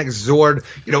gigantic Zord,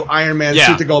 Iron Man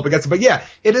suit to go up against. But yeah,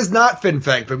 it is not Fin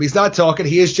Fang Foom. He's not talking.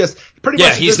 He is just pretty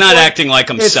much. Yeah, he's not acting like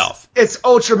himself. It's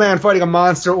Ultraman fighting a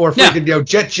monster, or freaking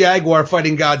Jet Jaguar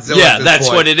fighting Godzilla. Yeah, that's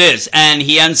what it is. And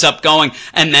he ends up going,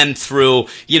 and then through,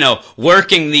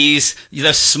 working the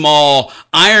small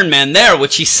Iron Man there,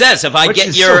 which he says, if I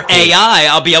get your AI,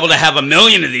 I'll be able to have 1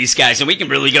 million of these guys, and we can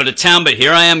really go to town, but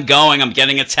here I am going, I'm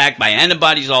getting attacked by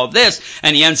antibodies, all this,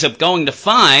 and he ends up going to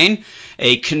find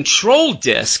a control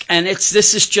disc, and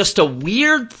this is just a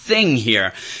weird thing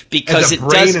here because it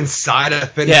brain inside of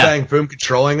Fin Fang Foom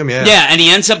controlling him. Yeah, and he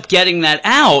ends up getting that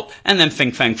out, and then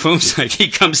Fin Fang Foom's like,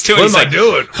 he comes to, and he's like,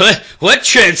 doing? What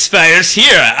transpires here?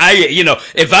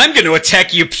 If I'm going to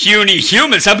attack you puny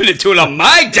humans, I'm going to do it on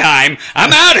my dime.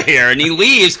 I'm out of here, and he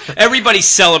leaves. Everybody's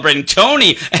celebrating.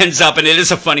 Tony ends up, and it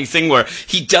is a funny thing where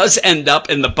he does end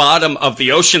up in the bottom of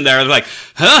the ocean there, like,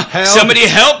 somebody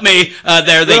help me.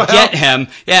 There they get him.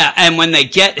 Yeah, and when they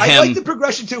get him... I like the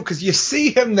progression, too, because you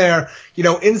see him there,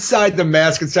 inside the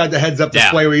mask, inside the heads-up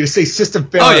display, where you just see system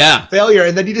failure,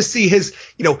 and then you just see his,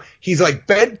 he's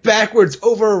bent backwards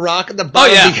over a rock at the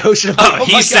bottom of the ocean.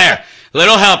 He's there.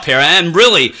 Little help here. And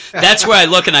really, that's where I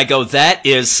look and I go, that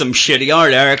is some shitty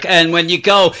art, Eric. And when you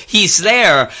go, he's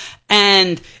there,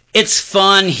 and... it's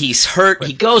fun. He's hurt.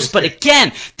 He goes. But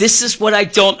again, this is what I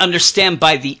don't understand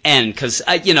by the end. Because,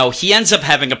 he ends up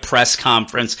having a press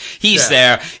conference. He's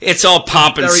there. It's all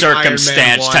pomp and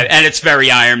circumstance type. And it's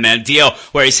very Iron Man deal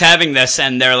where he's having this.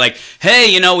 And they're like,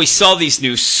 hey, we saw these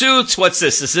new suits. What's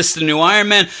this? Is this the new Iron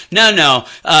Man? No.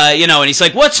 And he's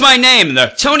like, what's my name? And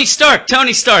they're, Tony Stark.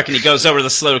 And he goes over to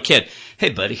this little kid. hey,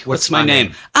 buddy, what's my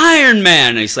name? Iron Man.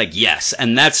 And he's like, yes.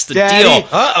 And that's the Daddy. deal.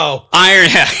 Uh-oh.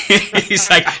 Iron Man. He's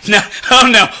like, no, oh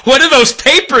no, what are those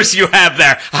papers you have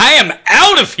there? I am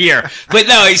out of here. But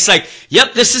no, he's like,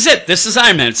 yep, this is it. This is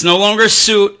Iron Man. It's no longer a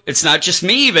suit. It's not just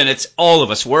me even. It's all of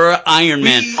us. We're Iron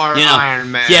Man. We are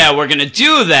Iron Man. Yeah, we're going to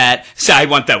do that. So I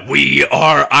want that. We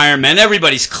are Iron Man.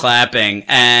 Everybody's clapping.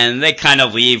 And they kind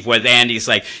of leave with Andy's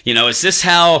like, is this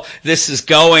how this is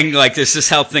going? Like, this is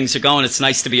how things are going. It's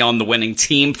nice to be on the winning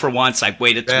team for once. I've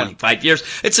waited 25 years.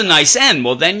 It's a nice end.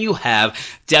 Well, then you have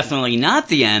definitely not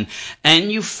the end. And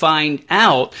you find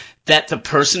out that the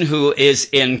person who is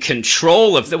in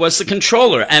control of was the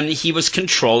controller, and he was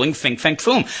controlling Fin Fang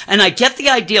Foom. And I get the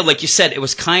idea, like you said, it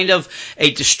was kind of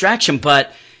a distraction,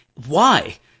 but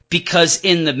why? Because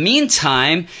in the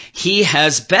meantime, he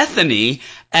has Bethany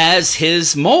as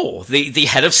his mole, the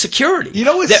head of security. You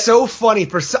know what's so funny?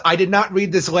 I did not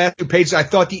read this last 2 pages. I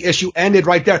thought the issue ended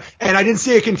right there, and I didn't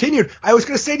see it continued. I was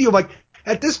going to say to you, like,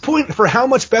 at this point, for how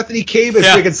much Bethany Cave is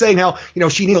big and saying how,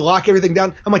 she needs to lock everything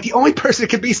down, I'm like, the only person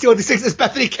that could be stealing these things is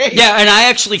Bethany Cave. Yeah, and I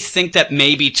actually think that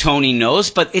maybe Tony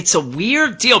knows, but it's a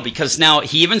weird deal because now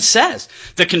he even says,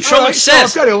 the controller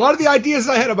says. So a lot of the ideas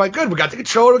I had, I'm like, good, we got the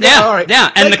controller. All right.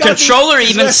 Yeah, and the controller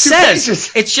even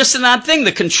says, it's just an odd thing.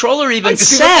 The controller even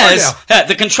says,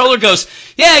 the controller goes,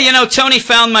 Tony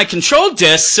found my control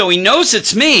disc, so he knows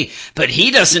it's me, but he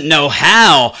doesn't know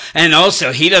how, and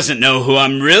also he doesn't know who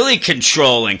I'm really controlling.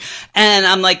 And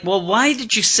I'm like, well, why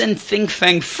did you send Fin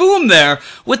Fang Foom there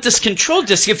with this control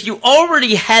disc if you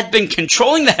already had been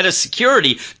controlling the head of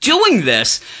security doing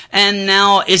this? And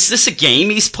now, is this a game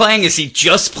he's playing? Is he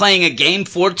just playing a game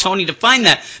for Tony to find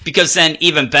that? Because then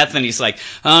even Bethany's like,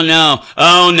 oh no,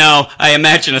 I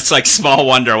imagine it's like Small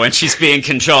Wonder when she's being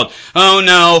controlled. Oh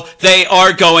no, they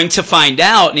are going to find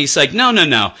out. And he's like, no.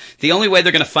 The only way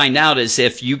they're going to find out is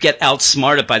if you get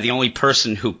outsmarted by the only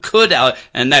person who could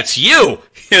and that's you.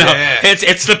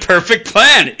 It's the perfect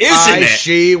plan, isn't it?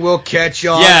 She will catch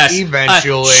on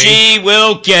eventually. She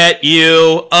will get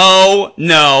you. Oh,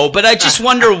 no. But I just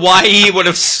wonder why he would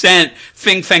have sent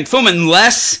Fin Fang Foom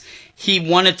unless he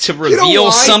wanted to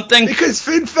reveal something. Because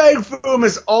Fin Fang Foom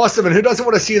is awesome, and who doesn't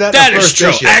want to see that? That in the is first true.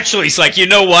 issue? Actually, he's like, you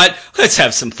know what? Let's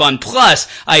have some fun. Plus,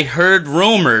 I heard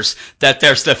rumors that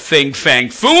there's the Fin Fang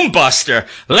Foom Buster.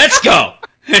 Let's go.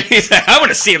 He's like, I want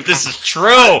to see if this is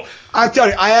true. I'm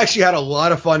telling you, I actually had a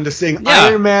lot of fun just seeing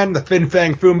Iron Man, the Fin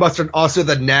Fang Foom Buster, and also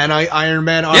the Nanite Iron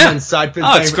Man on the inside Fin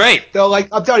Fang. Oh, it's great. Though, like,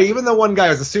 I'm telling you, even the one guy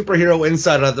was a superhero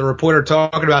insider that the reporter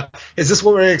talking about, is this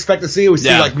what we expect to see? We see,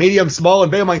 like, medium, small,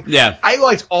 and big. I'm like, I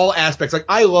liked all aspects. Like,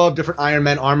 I love different Iron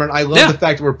Man armor, and I love the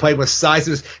fact that we're playing with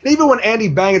sizes. And even when Andy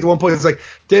Bang at one point was like,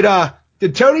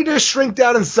 did Tony just shrink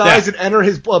down in size and enter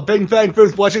his Big Fang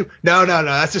Foom's bloodstream? No,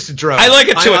 that's just a drone. I like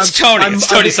it too. It's Tony.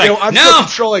 Tony's like, I'm still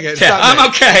controlling it. I'm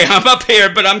okay. I'm up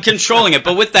here, but I'm controlling it.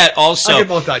 But with that also,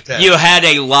 you had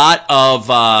a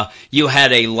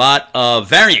lot of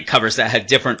variant covers that had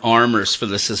different armors for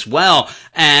this as well.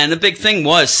 And the big thing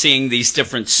was seeing these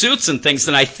different suits and things.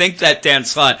 And I think that Dan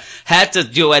Slott had to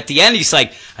do at the end. He's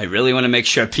like, I really want to make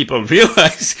sure people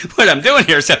realize what I'm doing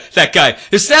here. So that guy,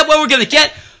 is that what we're going to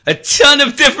get? A ton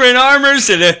of different armors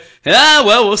and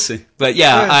well, we'll see. But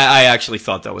I actually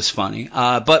thought that was funny.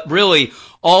 But really,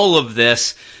 all of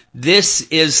this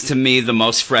is to me the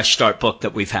most fresh start book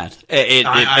that we've had.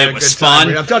 It was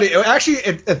fun. I'm telling you,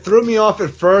 it threw me off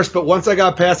at first, but once I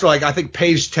got past, I think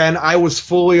page 10, I was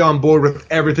fully on board with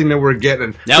everything that we're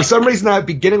getting. Yep. For some reason, that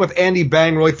beginning with Andy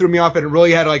Bang really threw me off, and it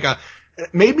really had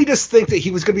made me just think that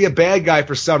he was going to be a bad guy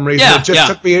for some reason. It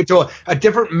just took me into a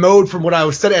different mode from what I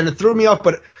was studying, and it threw me off,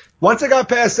 but once I got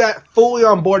past that, fully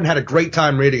on board and had a great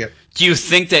time reading it. Do you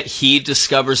think that he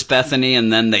discovers Bethany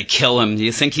and then they kill him? Do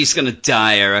you think he's going to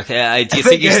die, Eric? Do you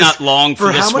think he's not long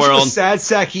for this world? For how much of a sad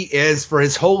sack he is, for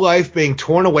his whole life being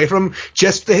torn away from him,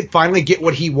 just to finally get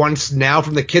what he wants now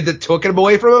from the kid that took him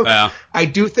away from him, I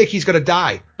do think he's going to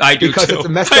die. I do because too. It's a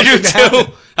messed up thing to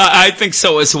happen. I think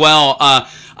so as well.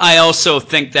 I also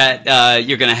think that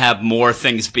you're going to have more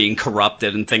things being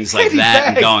corrupted and things like that.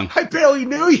 And going, I barely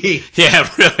knew ye. Yeah,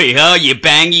 really. Oh, you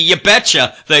bang, you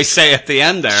betcha, they say at the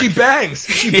end there. She bangs.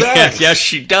 Yes,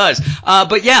 she does.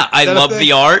 But yeah, I love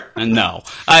the art. No,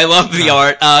 I love the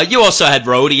art. You also had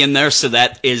Rhodey in there, so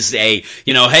that is hey,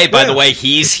 by the way,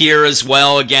 he's here as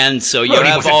well again. So you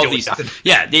have all these.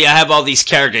 You have all these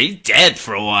characters. He's dead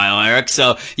for a while, Eric.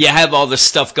 So you have all this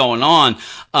stuff going on.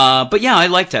 But yeah, I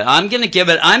liked it.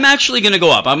 I'm actually going to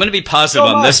go up. I'm going to be positive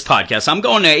on this podcast. I'm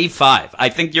going to 8.5. I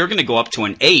think you're going to go up to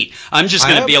an 8. I'm just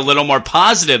going to be a little more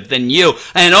positive than you.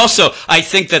 And also, I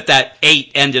think that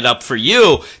 8 ended up for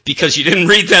you because you didn't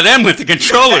read that end with the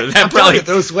controller. That probably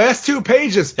those last 2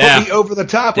 pages put me over the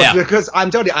top because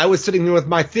I'm telling you, I was sitting there with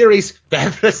my theories.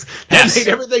 That made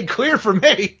everything clear for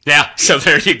me. Yeah, so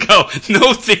there you go.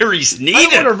 No theories needed. I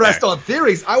don't want to rest on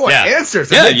theories. I want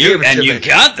answers. Yeah, you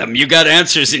got them. You got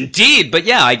answers indeed. But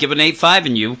yeah, I give it an 8.5,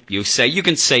 and you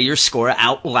can say your score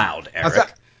out loud,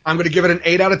 Eric. I'm going to give it an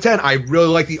 8 out of 10. I really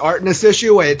like the art in this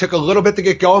issue. It took a little bit to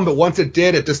get going, but once it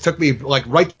did, it just took me like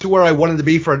right to where I wanted to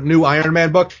be for a new Iron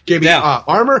Man book. Gave me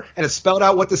armor, and it spelled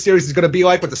out what the series is going to be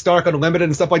like with the Stark Unlimited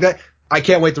and stuff like that. I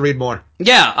can't wait to read more.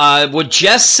 Yeah, would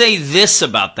Jess say this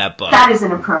about that book? That is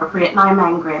inappropriate, and I'm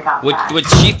angry about that. Would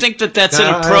she think that that's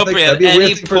inappropriate at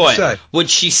any point? Would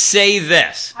she say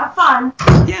this? Have fun.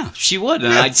 Yeah, she would,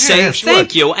 and I'd say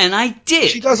thank you, and I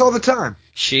did. She does all the time.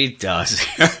 She does.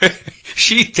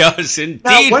 She does indeed.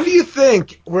 Now, when do you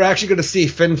think we're actually going to see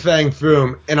Fin Fang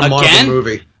Foom in a Marvel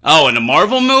movie? Oh, in a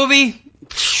Marvel movie?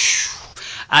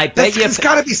 I bet It's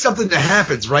got to be something that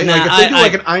happens, right? Like if they do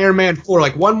like an Iron Man 4,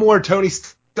 like one more Tony,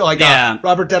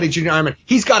 Robert Downey Jr. Iron Man,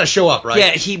 he's got to show up, right?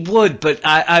 Yeah, he would, but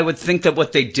I would think that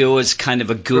what they do is kind of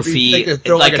a goofy,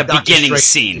 like a beginning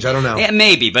scene. I don't know. Yeah,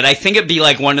 maybe, but I think it'd be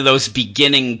like one of those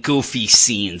beginning goofy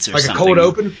scenes or something. Like a cold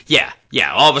open?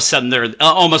 Yeah, all of a sudden they're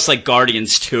almost like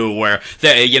Guardians 2 where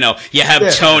you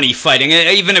have Tony fighting.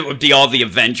 Even it would be all the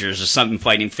Avengers or something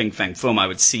fighting Fin Fang Foom. I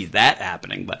would see that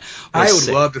happening, but I would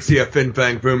love to see a Fin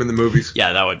Fang Foom in the movies.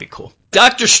 Yeah, that would be cool.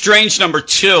 Doctor Strange number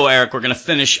 2, Eric, we're going to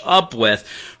finish up with,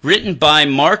 written by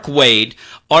Mark Waid,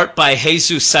 art by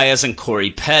Jesus Saez and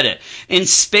Corey Pettit. In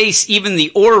space, even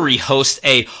the Ori host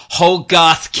a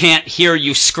Hogarth can't hear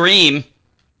you scream.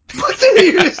 What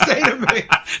did you just say to me?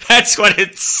 That's what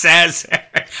it says.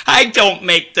 I don't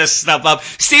make this stuff up.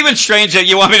 Stephen Strange,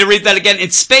 you want me to read that again?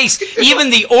 In space,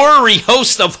 even the Ori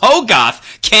host of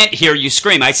Hogarth can't hear you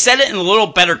scream. I said it in a little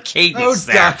better cadence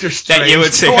there. Dr. Strange. That you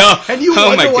would say, and you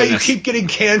wonder why you keep getting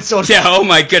canceled. Yeah, oh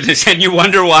my goodness. And you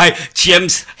wonder why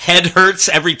Jim's head hurts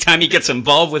every time he gets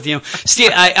involved with you.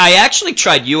 Steve, I actually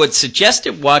tried. You had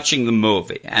suggested watching the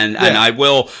movie, and I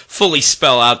will fully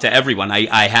spell out to everyone.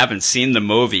 I haven't seen the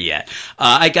movie yet.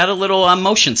 I got a little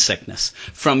motion sickness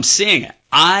from seeing it.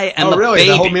 I am a baby.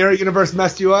 The whole mirror universe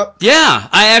messed you up? Yeah.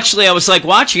 I was like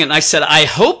watching it and I said, I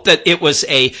hope that it was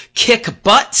a kick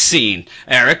butt scene,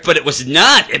 Eric, but it was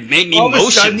not. It made me motion sick. All of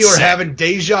a sudden you were having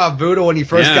deja vu when you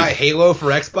first got Halo for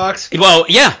Xbox? Well,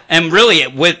 yeah. And really,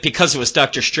 because it was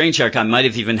Doctor Strange, Eric, I might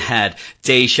have even had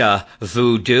deja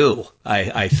voodoo,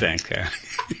 I think.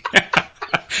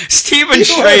 Stephen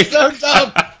Strange. So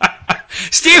dumb.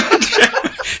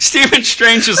 Stephen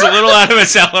Strange is a little out of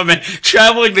his element,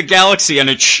 traveling the galaxy, and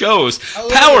it shows.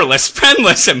 Powerless,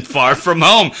 friendless, and far from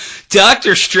home.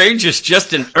 Doctor Strange is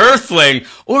just an earthling,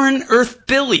 or an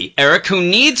Earth-Billy, Eric, who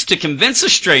needs to convince a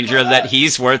stranger that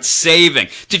he's worth saving.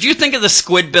 Did you think of the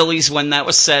Squidbillies when that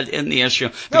was said in the issue?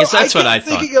 Because that's what I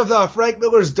thought. Thinking of Frank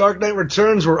Miller's Dark Knight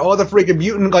Returns, where all the freaking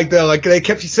mutant, they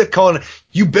kept calling it,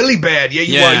 you Billy bad. Yeah,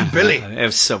 you are, you Billy. It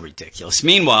was so ridiculous.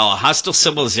 Meanwhile, a hostile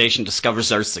civilization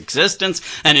discovers Earth's existence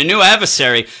and a new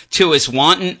adversary to his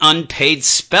wanton unpaid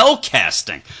spell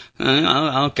casting.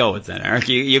 I'll go with that, Eric.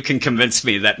 You can convince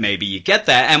me that maybe you get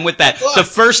that. And with that, the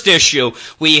first issue,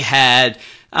 we had...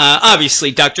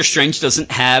 obviously, Doctor Strange doesn't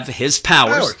have his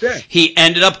powers. He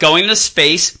ended up going to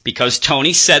space because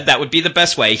Tony said that would be the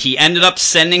best way. He ended up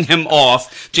sending him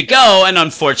off to go, and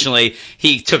unfortunately,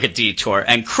 he took a detour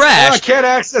and crashed. I can't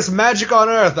access magic on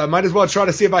Earth. I might as well try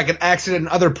to see if I can access it in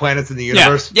other planets in the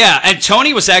universe. Yeah, and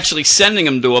Tony was actually sending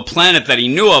him to a planet that he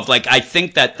knew of. Like, I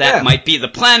think that might be the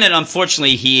planet.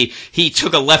 Unfortunately, he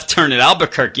took a left turn at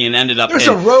Albuquerque and ended up There's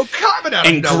a rogue comet out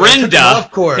in Grinda.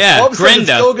 Of course. Yeah, all of a sudden, it's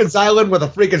Gilligan's Island with a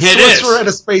freaking sorcerer and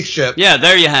a spaceship. Yeah,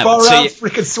 there you have it. So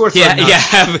freaking sorcerer.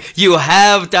 Yeah, you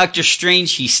have Doctor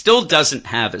Strange. He still doesn't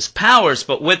have his powers,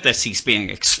 but with this, he's being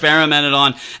experimented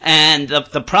on. And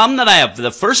the problem that I have,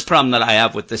 the first problem that I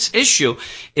have with this issue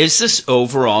is this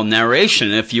overall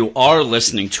narration. If you are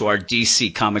listening to our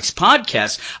DC Comics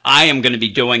podcast, I am going to be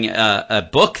doing a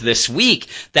book this week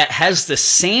that has the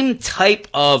same type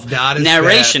of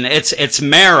narration. Bad. It's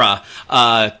Mara,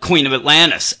 Queen of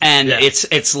Atlantis, and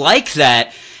it's like that.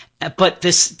 But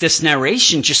this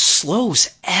narration just slows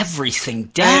everything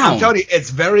down. And I'm telling you, it's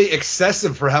very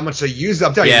excessive for how much they use it.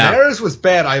 I'm telling you, Mara's was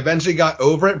bad. I eventually got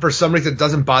over it. For some reason, it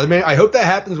doesn't bother me. I hope that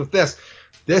happens with this.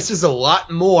 This is a lot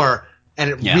more, and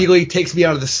it really takes me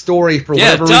out of the story for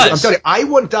whatever reason. I'm telling you, I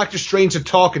want Doctor Strange to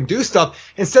talk and do stuff.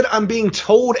 Instead, I'm being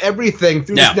told everything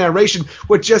through this narration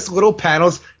with just little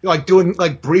panels, like doing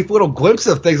like brief little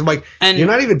glimpses of things. I'm like, you're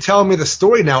not even telling me the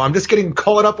story now. I'm just getting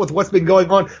caught up with what's been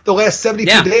going on the last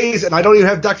 72 days, and I don't even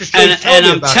have Doctor Strange telling me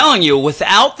about it. And I'm telling you,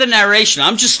 without the narration,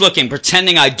 I'm just looking,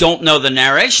 pretending I don't know the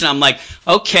narration. I'm like,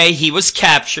 okay, he was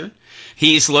captured.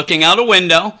 He's looking out a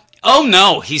window. Oh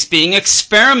no, he's being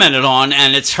experimented on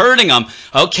and it's hurting him.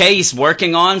 Okay, he's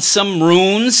working on some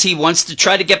runes. He wants to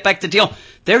try to get back the deal.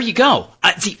 There you go.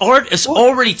 The art is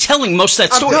already telling most of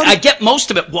that story. I get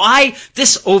most of it. Why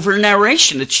this over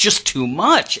narration? It's just too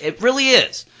much. It really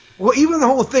is. Well, even the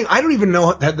whole thing, I don't even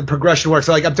know how the progression works.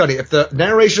 Like, I'm telling you, if the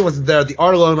narration wasn't there, the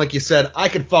art alone, like you said, I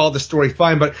could follow the story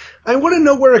fine. But I want to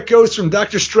know where it goes from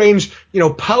Doctor Strange,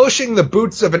 polishing the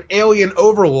boots of an alien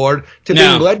overlord to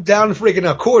being led down freaking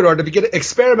a corridor to get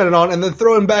experimented on and then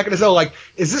thrown back in his own. Like,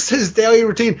 is this his daily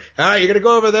routine? All right, you're going to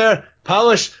go over there,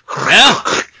 polish.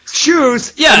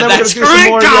 Shoes, and then we're going to do some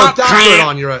more doctorate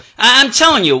on you. I'm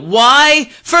telling you, why?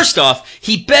 First off,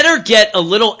 he better get a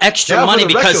little extra money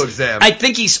because I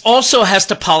think he's also has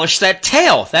to polish that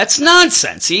tail. That's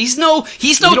nonsense. He's no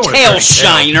tail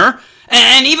shiner.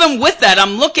 And even with that,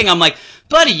 I'm like,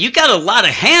 buddy, you got a lot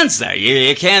of hands there.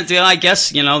 You can't do, I guess,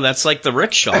 that's like the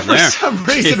rickshaw there. For some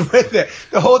reason with it,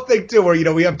 the whole thing too,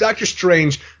 where, we have Doctor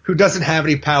Strange who doesn't have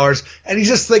any powers, and he's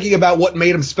just thinking about what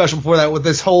made him special before that with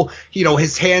this whole,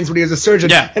 his hands when he was a surgeon.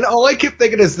 Yeah. And all I kept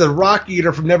thinking is the Rock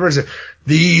Eater from Never.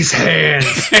 These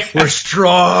hands were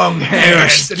strong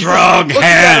hands. They were strong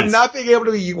hands. I'm not being able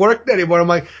to be worked anymore. I'm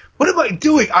like, what am I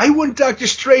doing? I want Doctor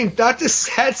Strange, not this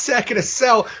sad sack in a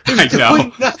cell who's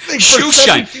doing nothing for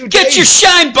 72 days. Get your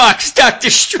shine box,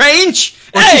 Doctor Strange.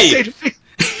 Hey!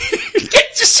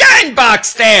 Get your shine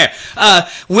box there.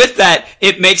 With that,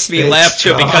 it makes me laugh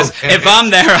too because if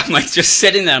I'm there, I'm like just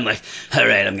sitting there. I'm like, all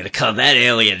right, I'm going to call that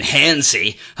alien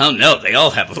Handsy. Oh no, they all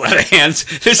have a lot of hands.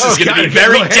 This is going to be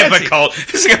very difficult.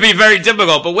 This is going to be very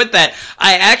difficult. But with that,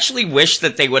 I actually wish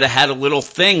that they would have had a little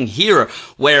thing here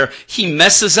where he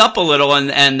messes up a little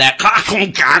and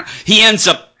that he ends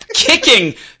up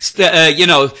kicking,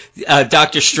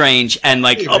 Doctor Strange and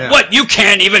like, what? You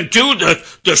can't even do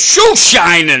the shoe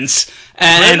shinings.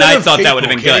 And I thought that would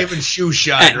have been good. Even shoe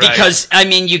shine, because,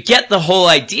 you get the whole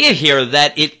idea here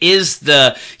that it is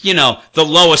the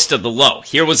lowest of the low.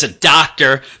 Here was a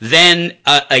doctor, then,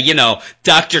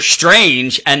 Doctor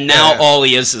Strange, and now all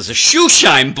he is a shoe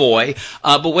shine boy.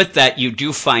 But with that, you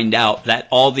do find out that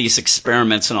all these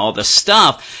experiments and all this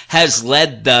stuff has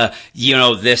led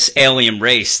this alien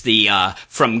race,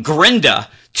 from Grinda,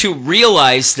 to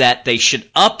realize that they should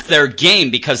up their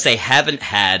game because they haven't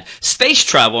had space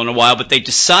travel in a while, but they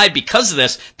decide because of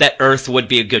this that Earth would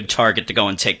be a good target to go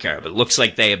and take care of. It looks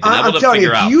like they have been able to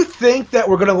figure out. Do you think that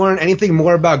we're going to learn anything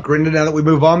more about Grinda now that we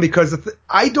move on? Because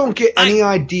I don't get any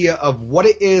idea of what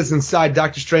it is inside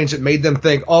Doctor Strange that made them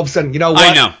think all of a sudden, you know what?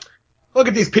 I know. Look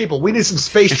at these people. We need some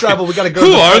space travel. We got to go.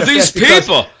 Who are these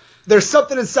people? There's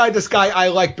something inside this guy I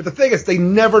like, but the thing is, they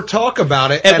never talk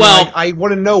about it. And I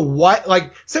want to know what,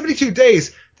 72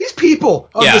 days, these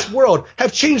people of this world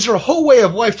have changed their whole way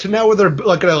of life to now where they're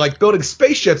building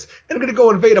spaceships and going to go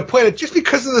invade a planet just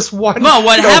because of this one. Well,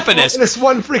 what happened is, this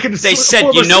one freaking they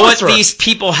said, you know what these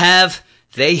people have?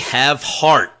 They have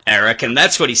heart, Eric, and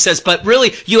that's what he says. But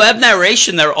really, you have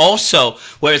narration there also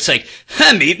where it's like,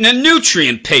 I'm eating a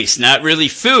nutrient paste, not really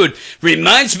food.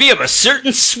 Reminds me of a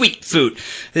certain sweet fruit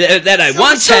that I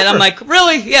once had. I'm like,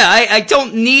 really? Yeah, I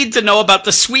don't need to know about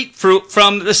the sweet fruit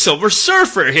from the Silver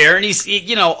Surfer here. And he's,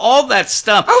 all that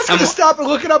stuff. I was going to stop and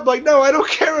look it up. Like, no, I don't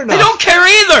care enough. I don't care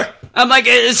either. I'm like,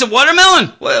 is it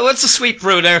watermelon? What's a sweet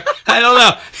fruit there? I don't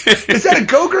know. Is that a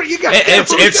Go-Gurt? You got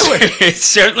it's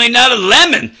certainly not a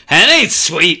lemon. That ain't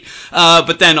sweet.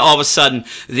 But then all of a sudden,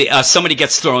 somebody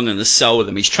gets thrown in the cell with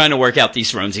him. He's trying to work out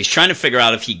these runes. He's trying to figure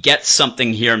out if he gets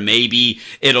something here, maybe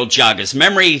it'll jog his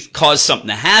memory, cause something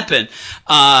to happen.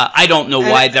 I don't know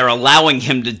why they're allowing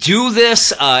him to do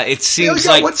this. It seems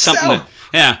like something.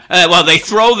 Well, they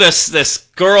throw this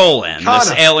girl in, Kana.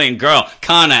 This alien girl,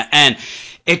 Kana, and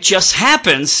it just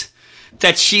happens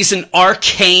that she's an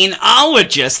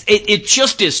arcaneologist. It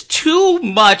just is too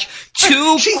much,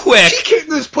 quick. She came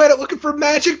to this planet looking for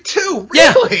magic too,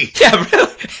 really? Yeah,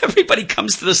 really. Everybody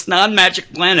comes to this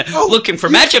non-magic planet looking for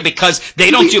magic because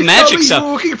they don't do magic stuff. You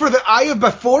were looking for the Eye of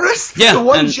Bephoros? Yeah. The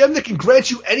one gem that can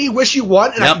grant you any wish you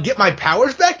want and I can get my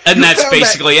powers back? And that's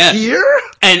basically it. Here?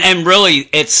 And really,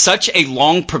 it's such a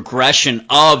long progression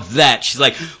of that. She's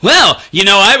like, well,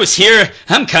 I was here.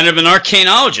 I'm kind of an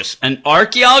arcaneologist. An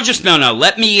archaeologist? No. no.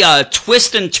 Let me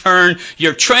twist and turn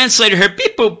your translator here.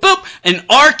 Beep, boop, boop. An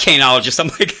arcanologist. I'm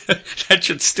like, that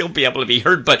should still be able to be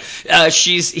heard. But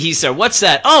he said, what's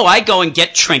that? Oh, I go and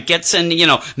get trinkets and,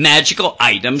 magical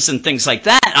items and things like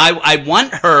that. I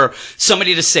want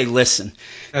somebody to say, listen,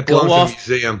 go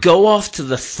off to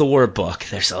the Thor book.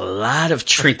 There's a lot of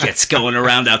trinkets going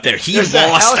around out there. He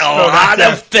lost a lot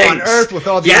of things on Earth with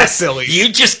all the Earth Billies.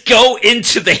 You just go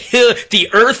into the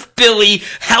Earth Billy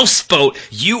houseboat.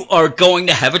 You are going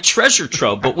to have a treasure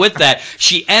trove. But with that,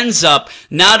 she ends up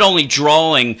not only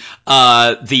drawing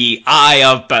the eye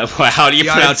of how do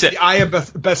you pronounce it? The eye of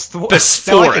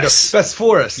Bosphorus.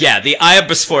 Bosphorus. Yeah, the eye of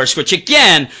Bosphorus, which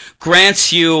again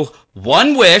grants you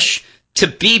one wish. To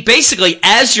be basically,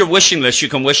 as your wishing list, you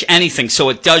can wish anything, so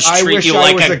it does treat you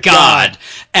like a god.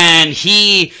 And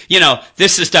he,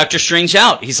 this is Dr. Strange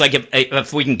out. He's like,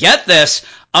 if we can get this,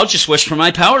 I'll just wish for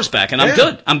my powers back, and I'm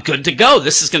good. I'm good to go.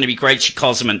 This is going to be great. She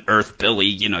calls him an Earth Billy.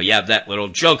 You have that little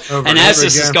joke. And as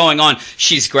this is going on,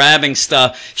 she's grabbing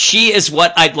stuff. She is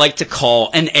what I'd like to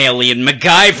call an alien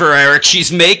MacGyver, Eric.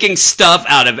 She's making stuff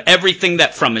out of everything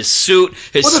that from his suit,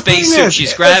 his spacesuit.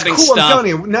 She's grabbing stuff. I'm telling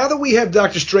you, now that we have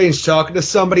Dr. Strange talking to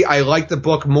somebody, I like the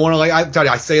book more. Like I tell you,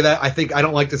 I say that. I think I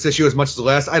don't like this issue as much as the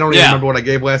last. I don't even remember what I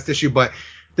gave last issue, but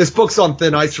this book's on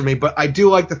thin ice for me, but I do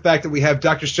like the fact that we have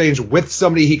Doctor Strange with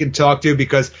somebody he can talk to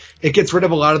because it gets rid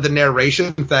of a lot of the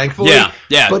narration, thankfully.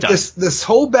 Yeah. But this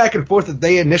whole back and forth that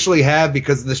they initially have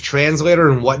because of this translator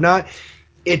and whatnot,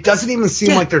 it doesn't even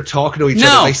seem like they're talking to each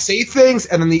other. They say things,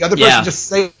 and then the other person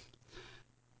just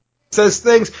says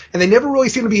things, and they never really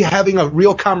seem to be having a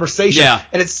real conversation. Yeah.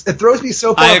 And it throws me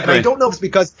so far off, and I don't know if it's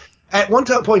because at one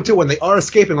point, too, when they are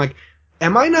escaping, like,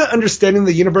 am I not understanding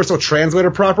the universal translator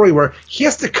properly where he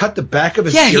has to cut the back of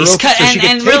his ear open so she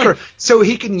can take her, so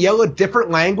he can yell a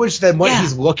different language than what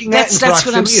he's looking at in proximity? That's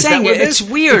what I'm saying. It's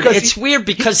weird. It's weird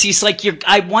because he's like,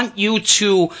 I want you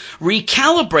to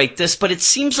recalibrate this, but it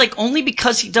seems like only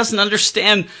because he doesn't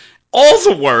understand all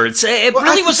the words. It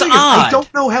really was odd. I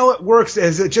don't know how it works.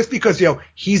 Is it just because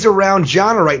he's around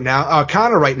Connor right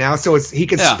now, so he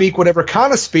can speak whatever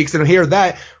Connor speaks and hear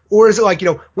that? Or is it like,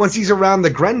 once he's around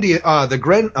the Grendans? Yeah, the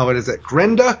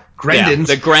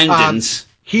Grendans.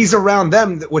 He's around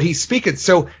them, what he's speaking.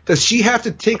 So does she have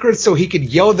to tinker it so he could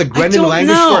yell the Grendan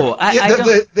language?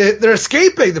 They're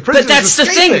escaping. The prisoners But that's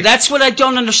escaping. The thing. That's what I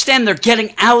don't understand. They're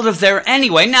getting out of there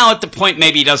anyway. Now at the point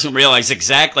maybe he doesn't realize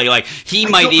exactly. Like he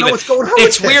might even. What's going on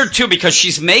it's weird too because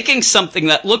she's making something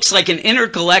that looks like an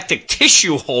intergalactic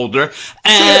tissue holder,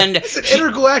 and it's an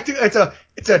intergalactic.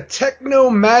 It's a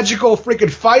techno-magical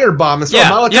freaking firebomb. It's a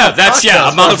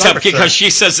Molotov because she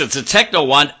says it's a techno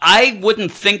wand. I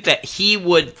wouldn't think that he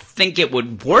would think it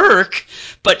would work,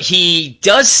 but he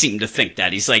does seem to think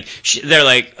that. He's like, they're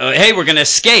like, hey, we're going to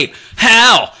escape.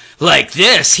 How? Like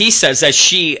this, he says, as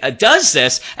she does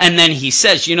this, and then he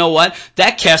says, you know what?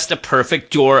 That cast a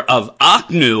perfect door of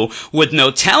Aknu with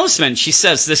no talisman. She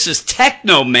says, this is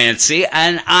technomancy,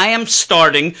 and I am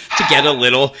starting to get a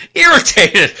little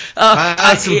irritated.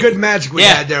 Some good magic we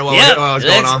had there while it was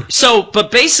going on. So,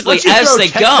 but basically, as they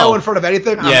go in front of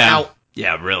anything, I'm out.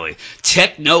 Yeah, really.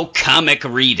 Techno comic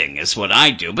reading is what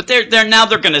I do. But they're going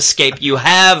to escape. You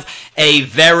have a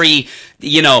very,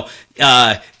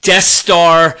 Death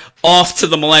Star off to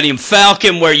the Millennium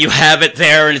Falcon where you have it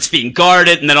there and it's being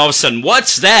guarded, and then all of a sudden,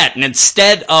 what's that? And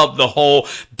instead of the whole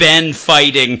Ben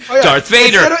fighting Darth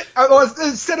Vader,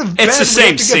 instead of it's the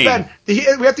same scene.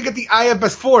 We have to get the Eye of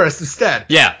Bosphorus instead.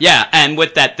 Yeah, and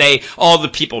with that, all the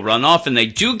people run off, and they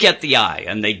do get the eye,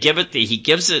 and they give it. She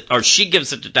gives it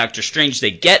to Doctor Strange. They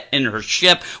get in her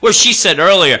ship, where she said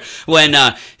earlier when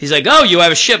he's like, "Oh, you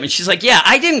have a ship," and she's like, "Yeah,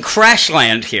 I didn't crash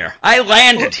land here. I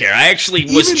landed here. I actually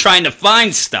was trying to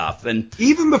find stuff." And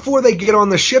even before they get on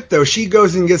the ship, though, she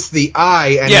goes and gets the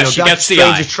eye, and Doctor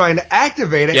Strange is trying to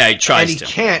activate it. Yeah, he tries and he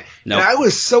can't. Nope. And I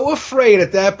was so afraid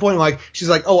at that point. Like she's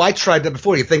like, "Oh, I tried that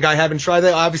before. You think I haven't tried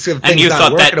that? Obviously, the thing's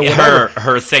not working." And you thought that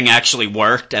her thing actually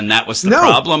worked, and that was the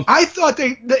problem? I thought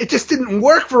it just didn't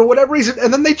work for whatever reason,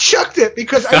 and then they chucked it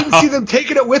because I didn't see them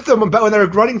taking it with them. But when they were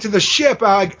running to the ship,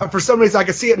 for some reason I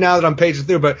can see it now that I'm paging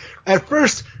through. But at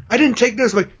first, I didn't take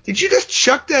notice. I'm like, did you just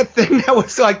chuck that thing that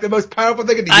was like the most powerful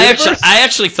thing in the universe? I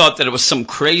actually thought that it was some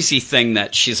crazy thing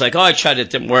that she's like, "Oh, I tried it,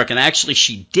 didn't work," and actually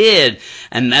she did,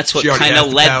 and that's what kind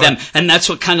of led them. And that's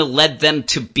what kind of led them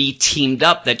to be teamed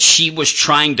up. That she was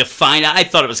trying to find. I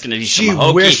thought it was going to be some hokey.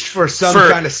 She wished for some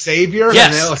kind of savior.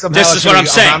 Yes, this is what I'm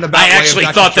saying. I actually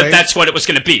thought that that's what it was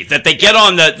going to be. That they get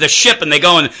on the ship and they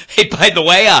go and, hey, by the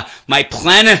way, my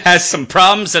planet has some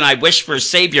problems and I wish for a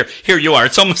savior. Here you are.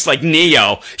 It's almost like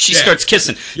Neo. She starts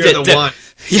kissing. You're the one.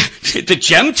 Yeah, the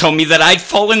gem told me that I'd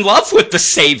fall in love with the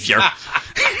savior.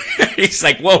 He's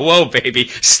like, whoa, baby,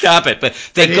 stop it. But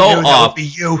they go off. That would be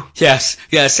you.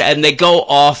 Yes, and they go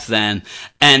off then.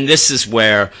 And this is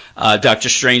where Dr.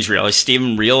 Strange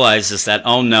Stephen realizes that,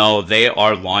 oh no, they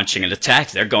are launching an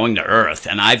attack. They're going to Earth,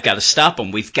 and I've got to stop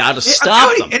them. We've got to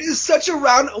stop them. It is such a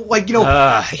round,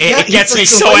 it gets me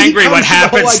so angry what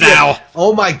happens now.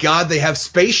 Oh my God, they have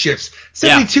spaceships.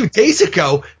 72 days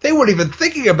ago, they weren't even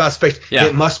thinking about space. Yeah.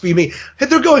 It must be me. And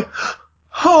they're going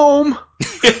home.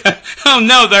 Oh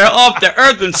no, they're off the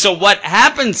Earth. And so what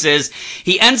happens is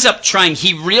he ends up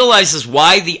he realizes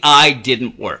why the eye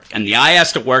didn't work. And the eye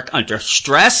has to work under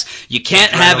stress. You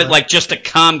can't have it like just a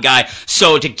calm guy.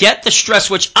 So to get the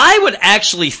stress, which I would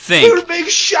actually think... They were being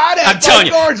shot at by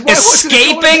guards. Why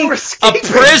escaping a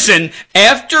prison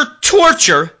after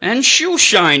torture and shoe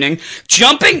shining,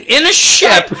 jumping in a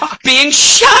ship, being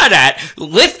shot at,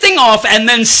 lifting off, and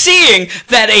then seeing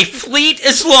that a fleet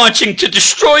is launching to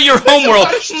destroy your homeworld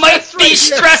might be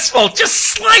stressful, just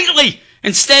slightly.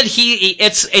 Instead,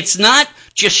 it's not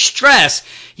just stress.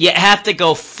 You have to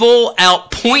go full out,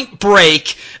 point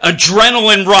break,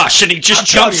 adrenaline rush, and he just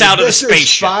jumps out of the spaceship.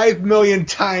 This is 5 million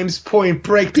times point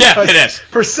break. Yeah, it is.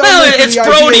 For some reason, it's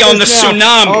Brody on the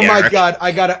tsunami. Oh my God,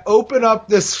 I gotta open up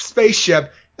this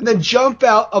spaceship and then jump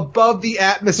out above the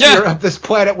atmosphere of this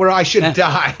planet where I should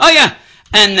die. Oh yeah,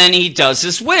 and then he does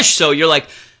his wish. So you're like,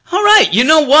 all right, you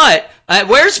know what?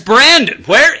 Where's Brandon?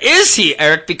 Where is he,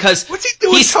 Eric? Because what's he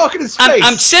doing talking in space?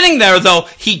 I'm sitting there, though.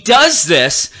 He does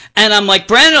this, and I'm like,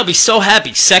 Brandon will be so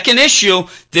happy. Second issue,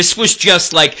 this was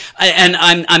just like, and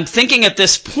I'm thinking at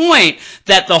this point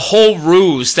that the whole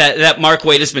ruse that Mark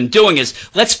Waid has been doing is,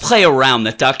 let's play around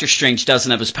that Doctor Strange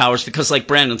doesn't have his powers, because like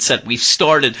Brandon said, we've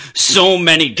started so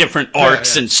many different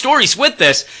arcs and stories with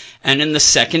this, and in the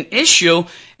second issue,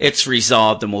 it's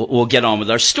resolved, and we'll get on with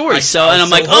our story. And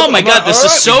I'm like, oh my God, this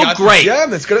is so great.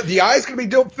 The eye's gonna be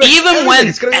dope. Even when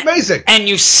it's gonna be amazing. And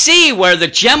you see where the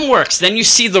gem works. Then you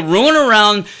see the ruin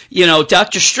around,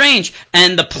 Doctor Strange,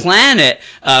 and the planet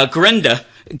Grinda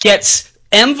gets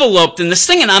enveloped in this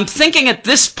thing. And I'm thinking at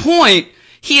this point,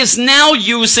 he is now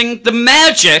using the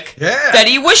magic that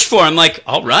he wished for. I'm like,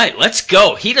 all right, let's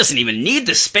go. He doesn't even need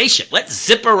the spaceship. Let's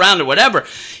zip around or whatever.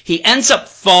 He ends up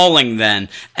falling then,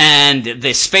 and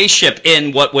the spaceship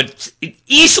in what would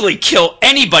easily kill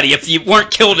anybody if you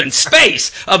weren't killed in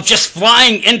space, of just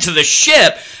flying into the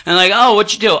ship. And like, oh,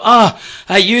 what'd you do? Oh,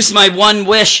 I used my one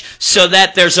wish so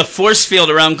that there's a force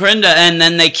field around Grinda, and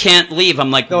then they can't leave.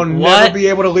 I'm like, they'll never be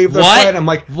able to leave their planet. I'm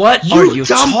like, what are you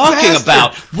talking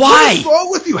about? Why? What is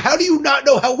wrong with you? How do you not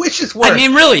know how wishes work? I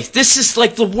mean, really, this is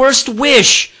like the worst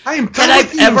wish that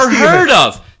I've ever heard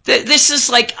of. This is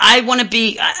like, I want to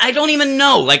be, I don't even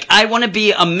know, like, I want to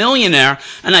be a millionaire,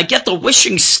 and I get the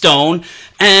wishing stone,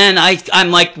 and I'm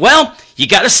like, well, you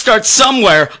got to start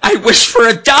somewhere. I wish for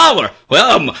 $1.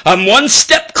 Well, I'm one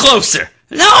step closer.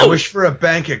 No. I wish for a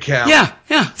bank account. Yeah,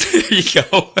 there you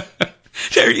go.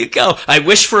 There you go. I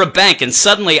wish for a bank, and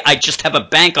suddenly I just have a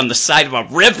bank on the side of a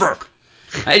river.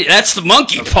 That's the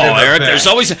monkey paw, Eric. There's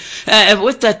always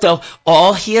with that though.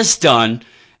 All he has done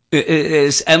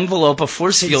is envelope a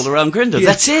force field around Grinda.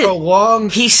 That's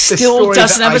it. He still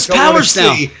doesn't have his powers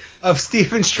now. Of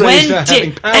Stephen Strange not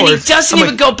having powers, and he doesn't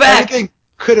even go back. Everything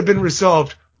could have been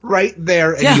resolved right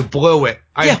there, and you blew it.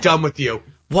 I'm done with you.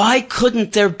 Why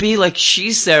couldn't there be like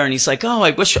she's there, and he's like, oh,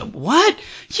 I wish. What?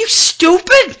 You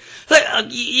stupid!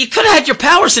 You could have had your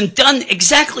powers and done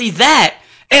exactly that.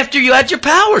 After you had your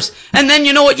powers. And then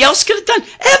you know what else could have done?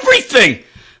 Everything.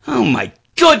 Oh my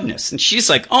goodness. And she's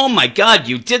like, oh my God,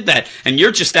 you did that. And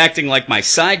you're just acting like my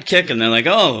sidekick. And they're like,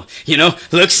 oh,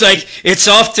 looks like it's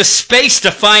off to space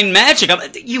to find magic.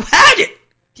 You had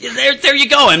it. There you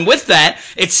go. And with that,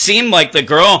 it seemed like the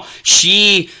girl,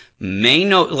 she may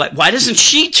know, like, why doesn't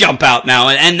she jump out now?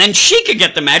 And then she could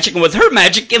get the magic, and with her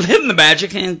magic, give him the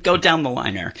magic, and go down the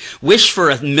line, Eric. Wish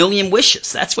for 1,000,000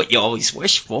 wishes. That's what you always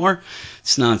wish for.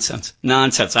 It's nonsense.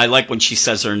 Nonsense. I like when she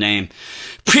says her name.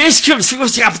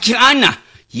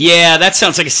 Yeah, that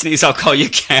sounds like a sneeze. I'll call you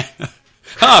Ken.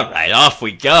 All right, off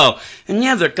we go. And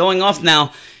yeah, they're going off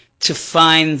now to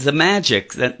find the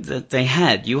magic that they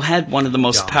had. You had one of the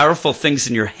most powerful things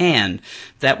in your hand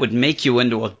that would make you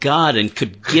into a god and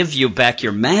could give you back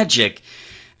your magic,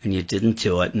 and you didn't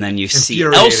do it. And then you see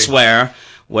elsewhere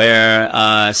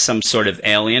where some sort of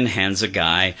alien hands a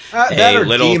guy a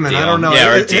little demon. I don't know.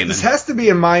 Yeah, or a demon. This has to be,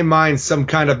 in my mind, some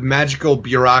kind of magical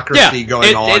bureaucracy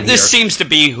going on here. This seems to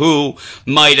be who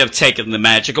might have taken the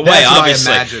magic away,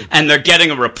 obviously. I imagine. And they're getting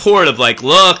a report of like,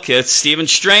 look, it's Stephen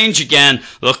Strange again.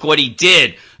 Look what he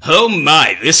did. oh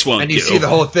my, this won't do. And you see the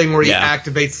whole thing where he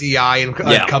activates the eye and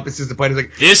encompasses the plane. He's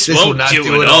like, this won't will not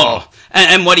do it all.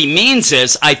 And what he means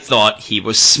is, I thought he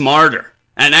was smarter.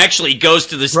 And actually goes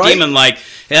to this demon like,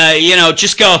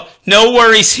 just go, no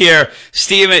worries here,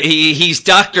 Steven. He's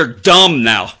Dr. Dumb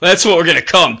now. That's what we're going to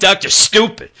call him, Dr.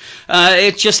 Stupid.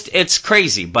 It's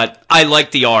crazy, but I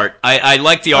like the art. I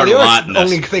like the art a lot in this.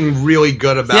 The only thing really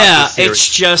good about this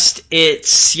series.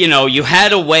 It's you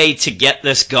had a way to get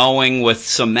this going with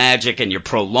some magic, and you're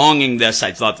prolonging this.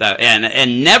 I thought that,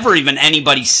 and never even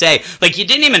anybody say, like, you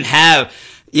didn't even have,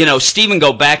 Steven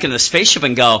go back in the spaceship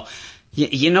and go,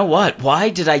 you know what? Why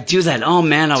did I do that? Oh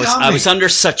man, I was under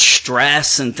such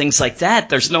stress and things like that.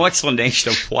 There's no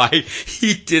explanation of why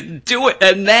he didn't do it.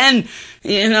 And then,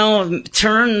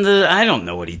 I don't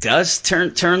know what he does.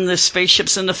 Turn the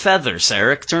spaceships into feathers,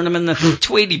 Eric. Turn them into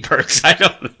Tweety Birds. I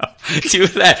don't know. Do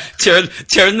that.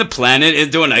 Turn the planet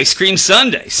into an ice cream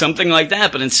sundae, something like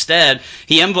that. But instead,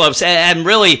 he envelopes and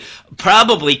really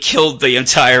probably killed the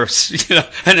entire,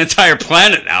 an entire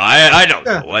planet now. I don't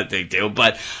know what they do,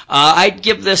 but I'd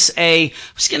give this I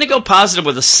was going to go positive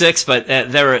with a 6, but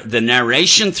the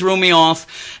narration threw me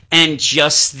off, and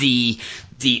just the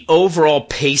overall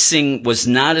pacing was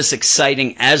not as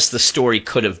exciting as the story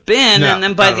could have been. And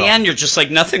then by the end, you're just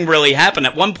like, nothing really happened.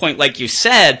 At one point, like you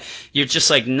said, you're just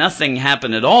like, nothing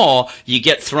happened at all. You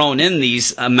get thrown in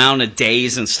these amount of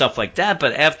days and stuff like that.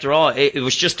 But after all, it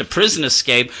was just a prison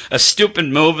escape, a stupid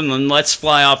move, and then let's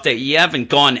fly off there. You haven't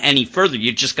gone any further.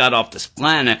 You just got off this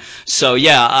planet. So,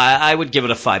 yeah, I would give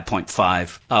it a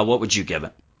 5.5. What would you give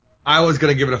it? I was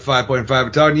going to give it a 5.5.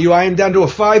 I'm telling you, I am down to a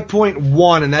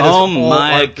 5.1, and that is all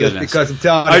my goodness. Because I'm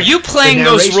telling you. Are you playing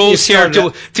those rules here?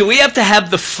 Do we have to have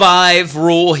the 5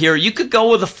 rule here? You could go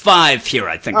with a 5 here,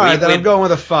 I think. All right, then I'm going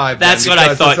with a 5. That's what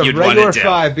I thought you'd want to do. It's a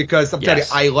regular 5 because I'm telling you,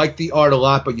 I like the art a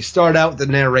lot, but you start out with the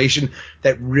narration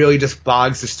that really just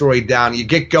bogs the story down. You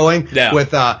get going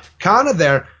with Kana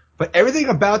there. But everything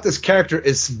about this character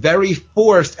is very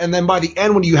forced, and then by the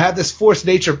end, when you have this forced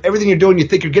nature of everything you're doing, you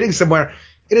think you're getting somewhere,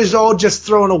 it is all just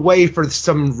thrown away for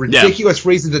some ridiculous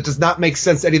reason that does not make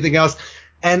sense to anything else.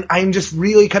 And I'm just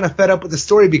really kind of fed up with the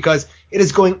story because it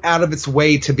is going out of its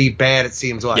way to be bad, it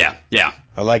seems like. Yeah.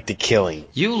 I like the killing.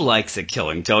 You like the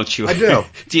killing, don't you? I do.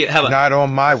 Do you have not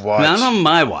on my watch. Not on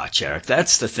my watch, Eric.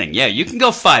 That's the thing. Yeah, you can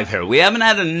go 5 here. We haven't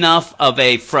had enough of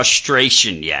a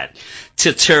frustration yet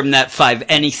to term that 5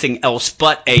 anything else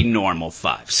but a normal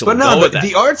 5. So but we'll no, but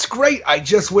the art's great. I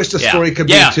just wish the story could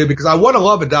be too, because I want to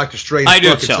love a Doctor Strange book.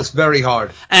 Do it's just very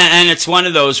hard. And it's one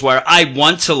of those where I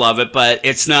want to love it, but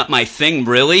it's not my thing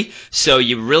really. So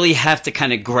you really have to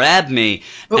kind of grab me,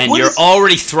 and you're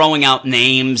already throwing out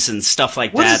names and stuff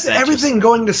like that. What is everything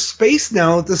going to space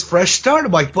now with this fresh start?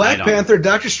 I'm like Black Panther,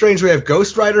 Doctor Strange. We have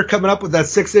Ghost Rider coming up with that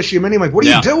 6-issue mini. I'm like, what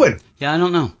are you doing? Yeah, I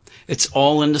don't know. It's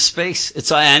all into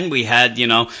space. And we had,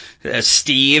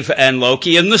 Steve and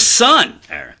Loki in the sun.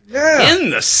 Yeah.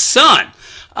 In the sun.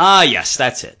 Yes,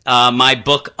 that's it. My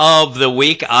book of the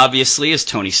week, obviously, is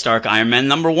Tony Stark Iron Man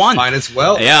 #1. Mine as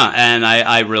well. Yeah, and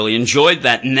I really enjoyed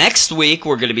that. Next week,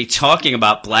 we're going to be talking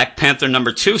about Black Panther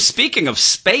 #2. Speaking of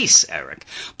space, Eric,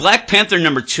 Black Panther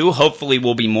 #2, hopefully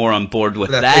we'll be more on board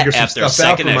with that after a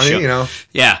second issue.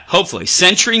 Yeah, hopefully.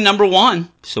 Sentry #1.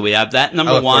 So we have that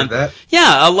 #1. That.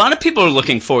 Yeah, a lot of people are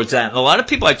looking forward to that. A lot of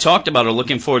people I talked about are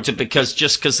looking forward to it because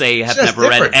they have never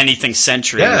read anything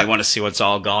Sentry and they want to see what's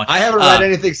all going. I haven't read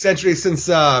anything Sentry since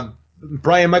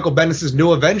Brian Michael Bendis'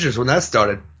 New Avengers when that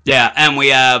started. Yeah, and we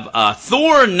have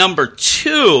Thor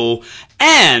 #2,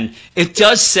 and it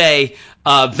does say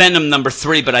Venom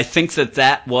 #3, but I think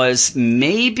that was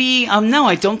maybe no,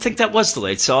 I don't think that was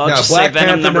delayed. So I'll just say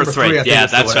Venom #3. Yeah,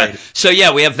 that's right. So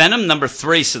yeah, we have Venom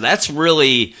 #3. So that's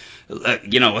really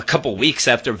a couple weeks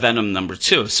after Venom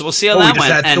 #2. So we'll see how that went. We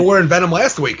just had Thor and Venom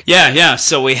last week. Yeah.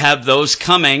 So we have those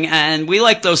coming, and we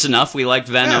like those enough. We liked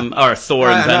Venom or Thor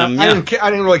and Venom. I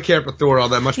didn't really care for Thor all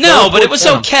that much. No, but it was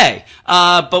okay.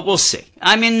 But we'll see.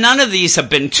 I mean, none of these have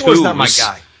been too. Thor's not my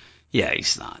guy. Yeah,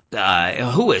 he's not.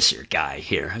 Who is your guy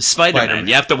here? Spider-Man.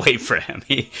 You have to wait for him.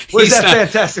 Where's that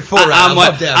Fantastic Four?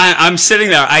 I'm sitting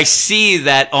there. I see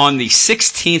that on the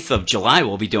 16th of July,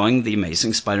 we'll be doing The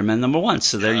Amazing Spider-Man #1.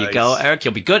 So there you go, Eric.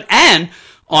 You'll be good. And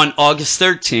on August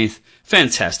 13th,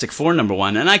 Fantastic Four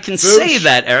 #1. And I can say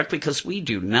that, Eric, because we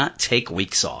do not take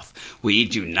weeks off. We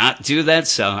do not do that,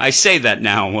 so I say that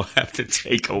now, and we'll have to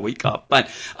take a week off. But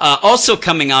also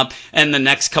coming up in the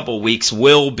next couple of weeks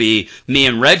will be me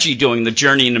and Reggie doing the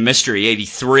Journey into Mystery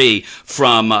 83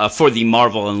 for the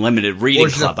Marvel Unlimited Reading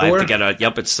Club. I have to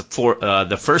get it's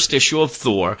the first issue of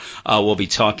Thor. We'll be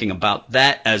talking about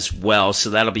that as well,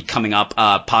 so that'll be coming up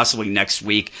possibly next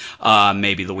week,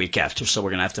 maybe the week after. So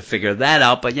we're going to have to figure that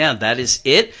out. But yeah, that is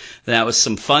it. That was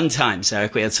some fun times,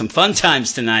 Eric. We had some fun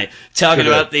times tonight talking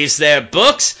about these there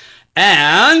books.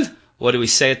 And what do we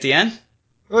say at the end?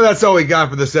 Well, that's all we got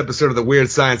for this episode of the Weird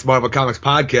Science Marvel Comics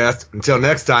podcast. Until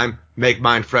next time, make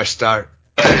mine fresh start.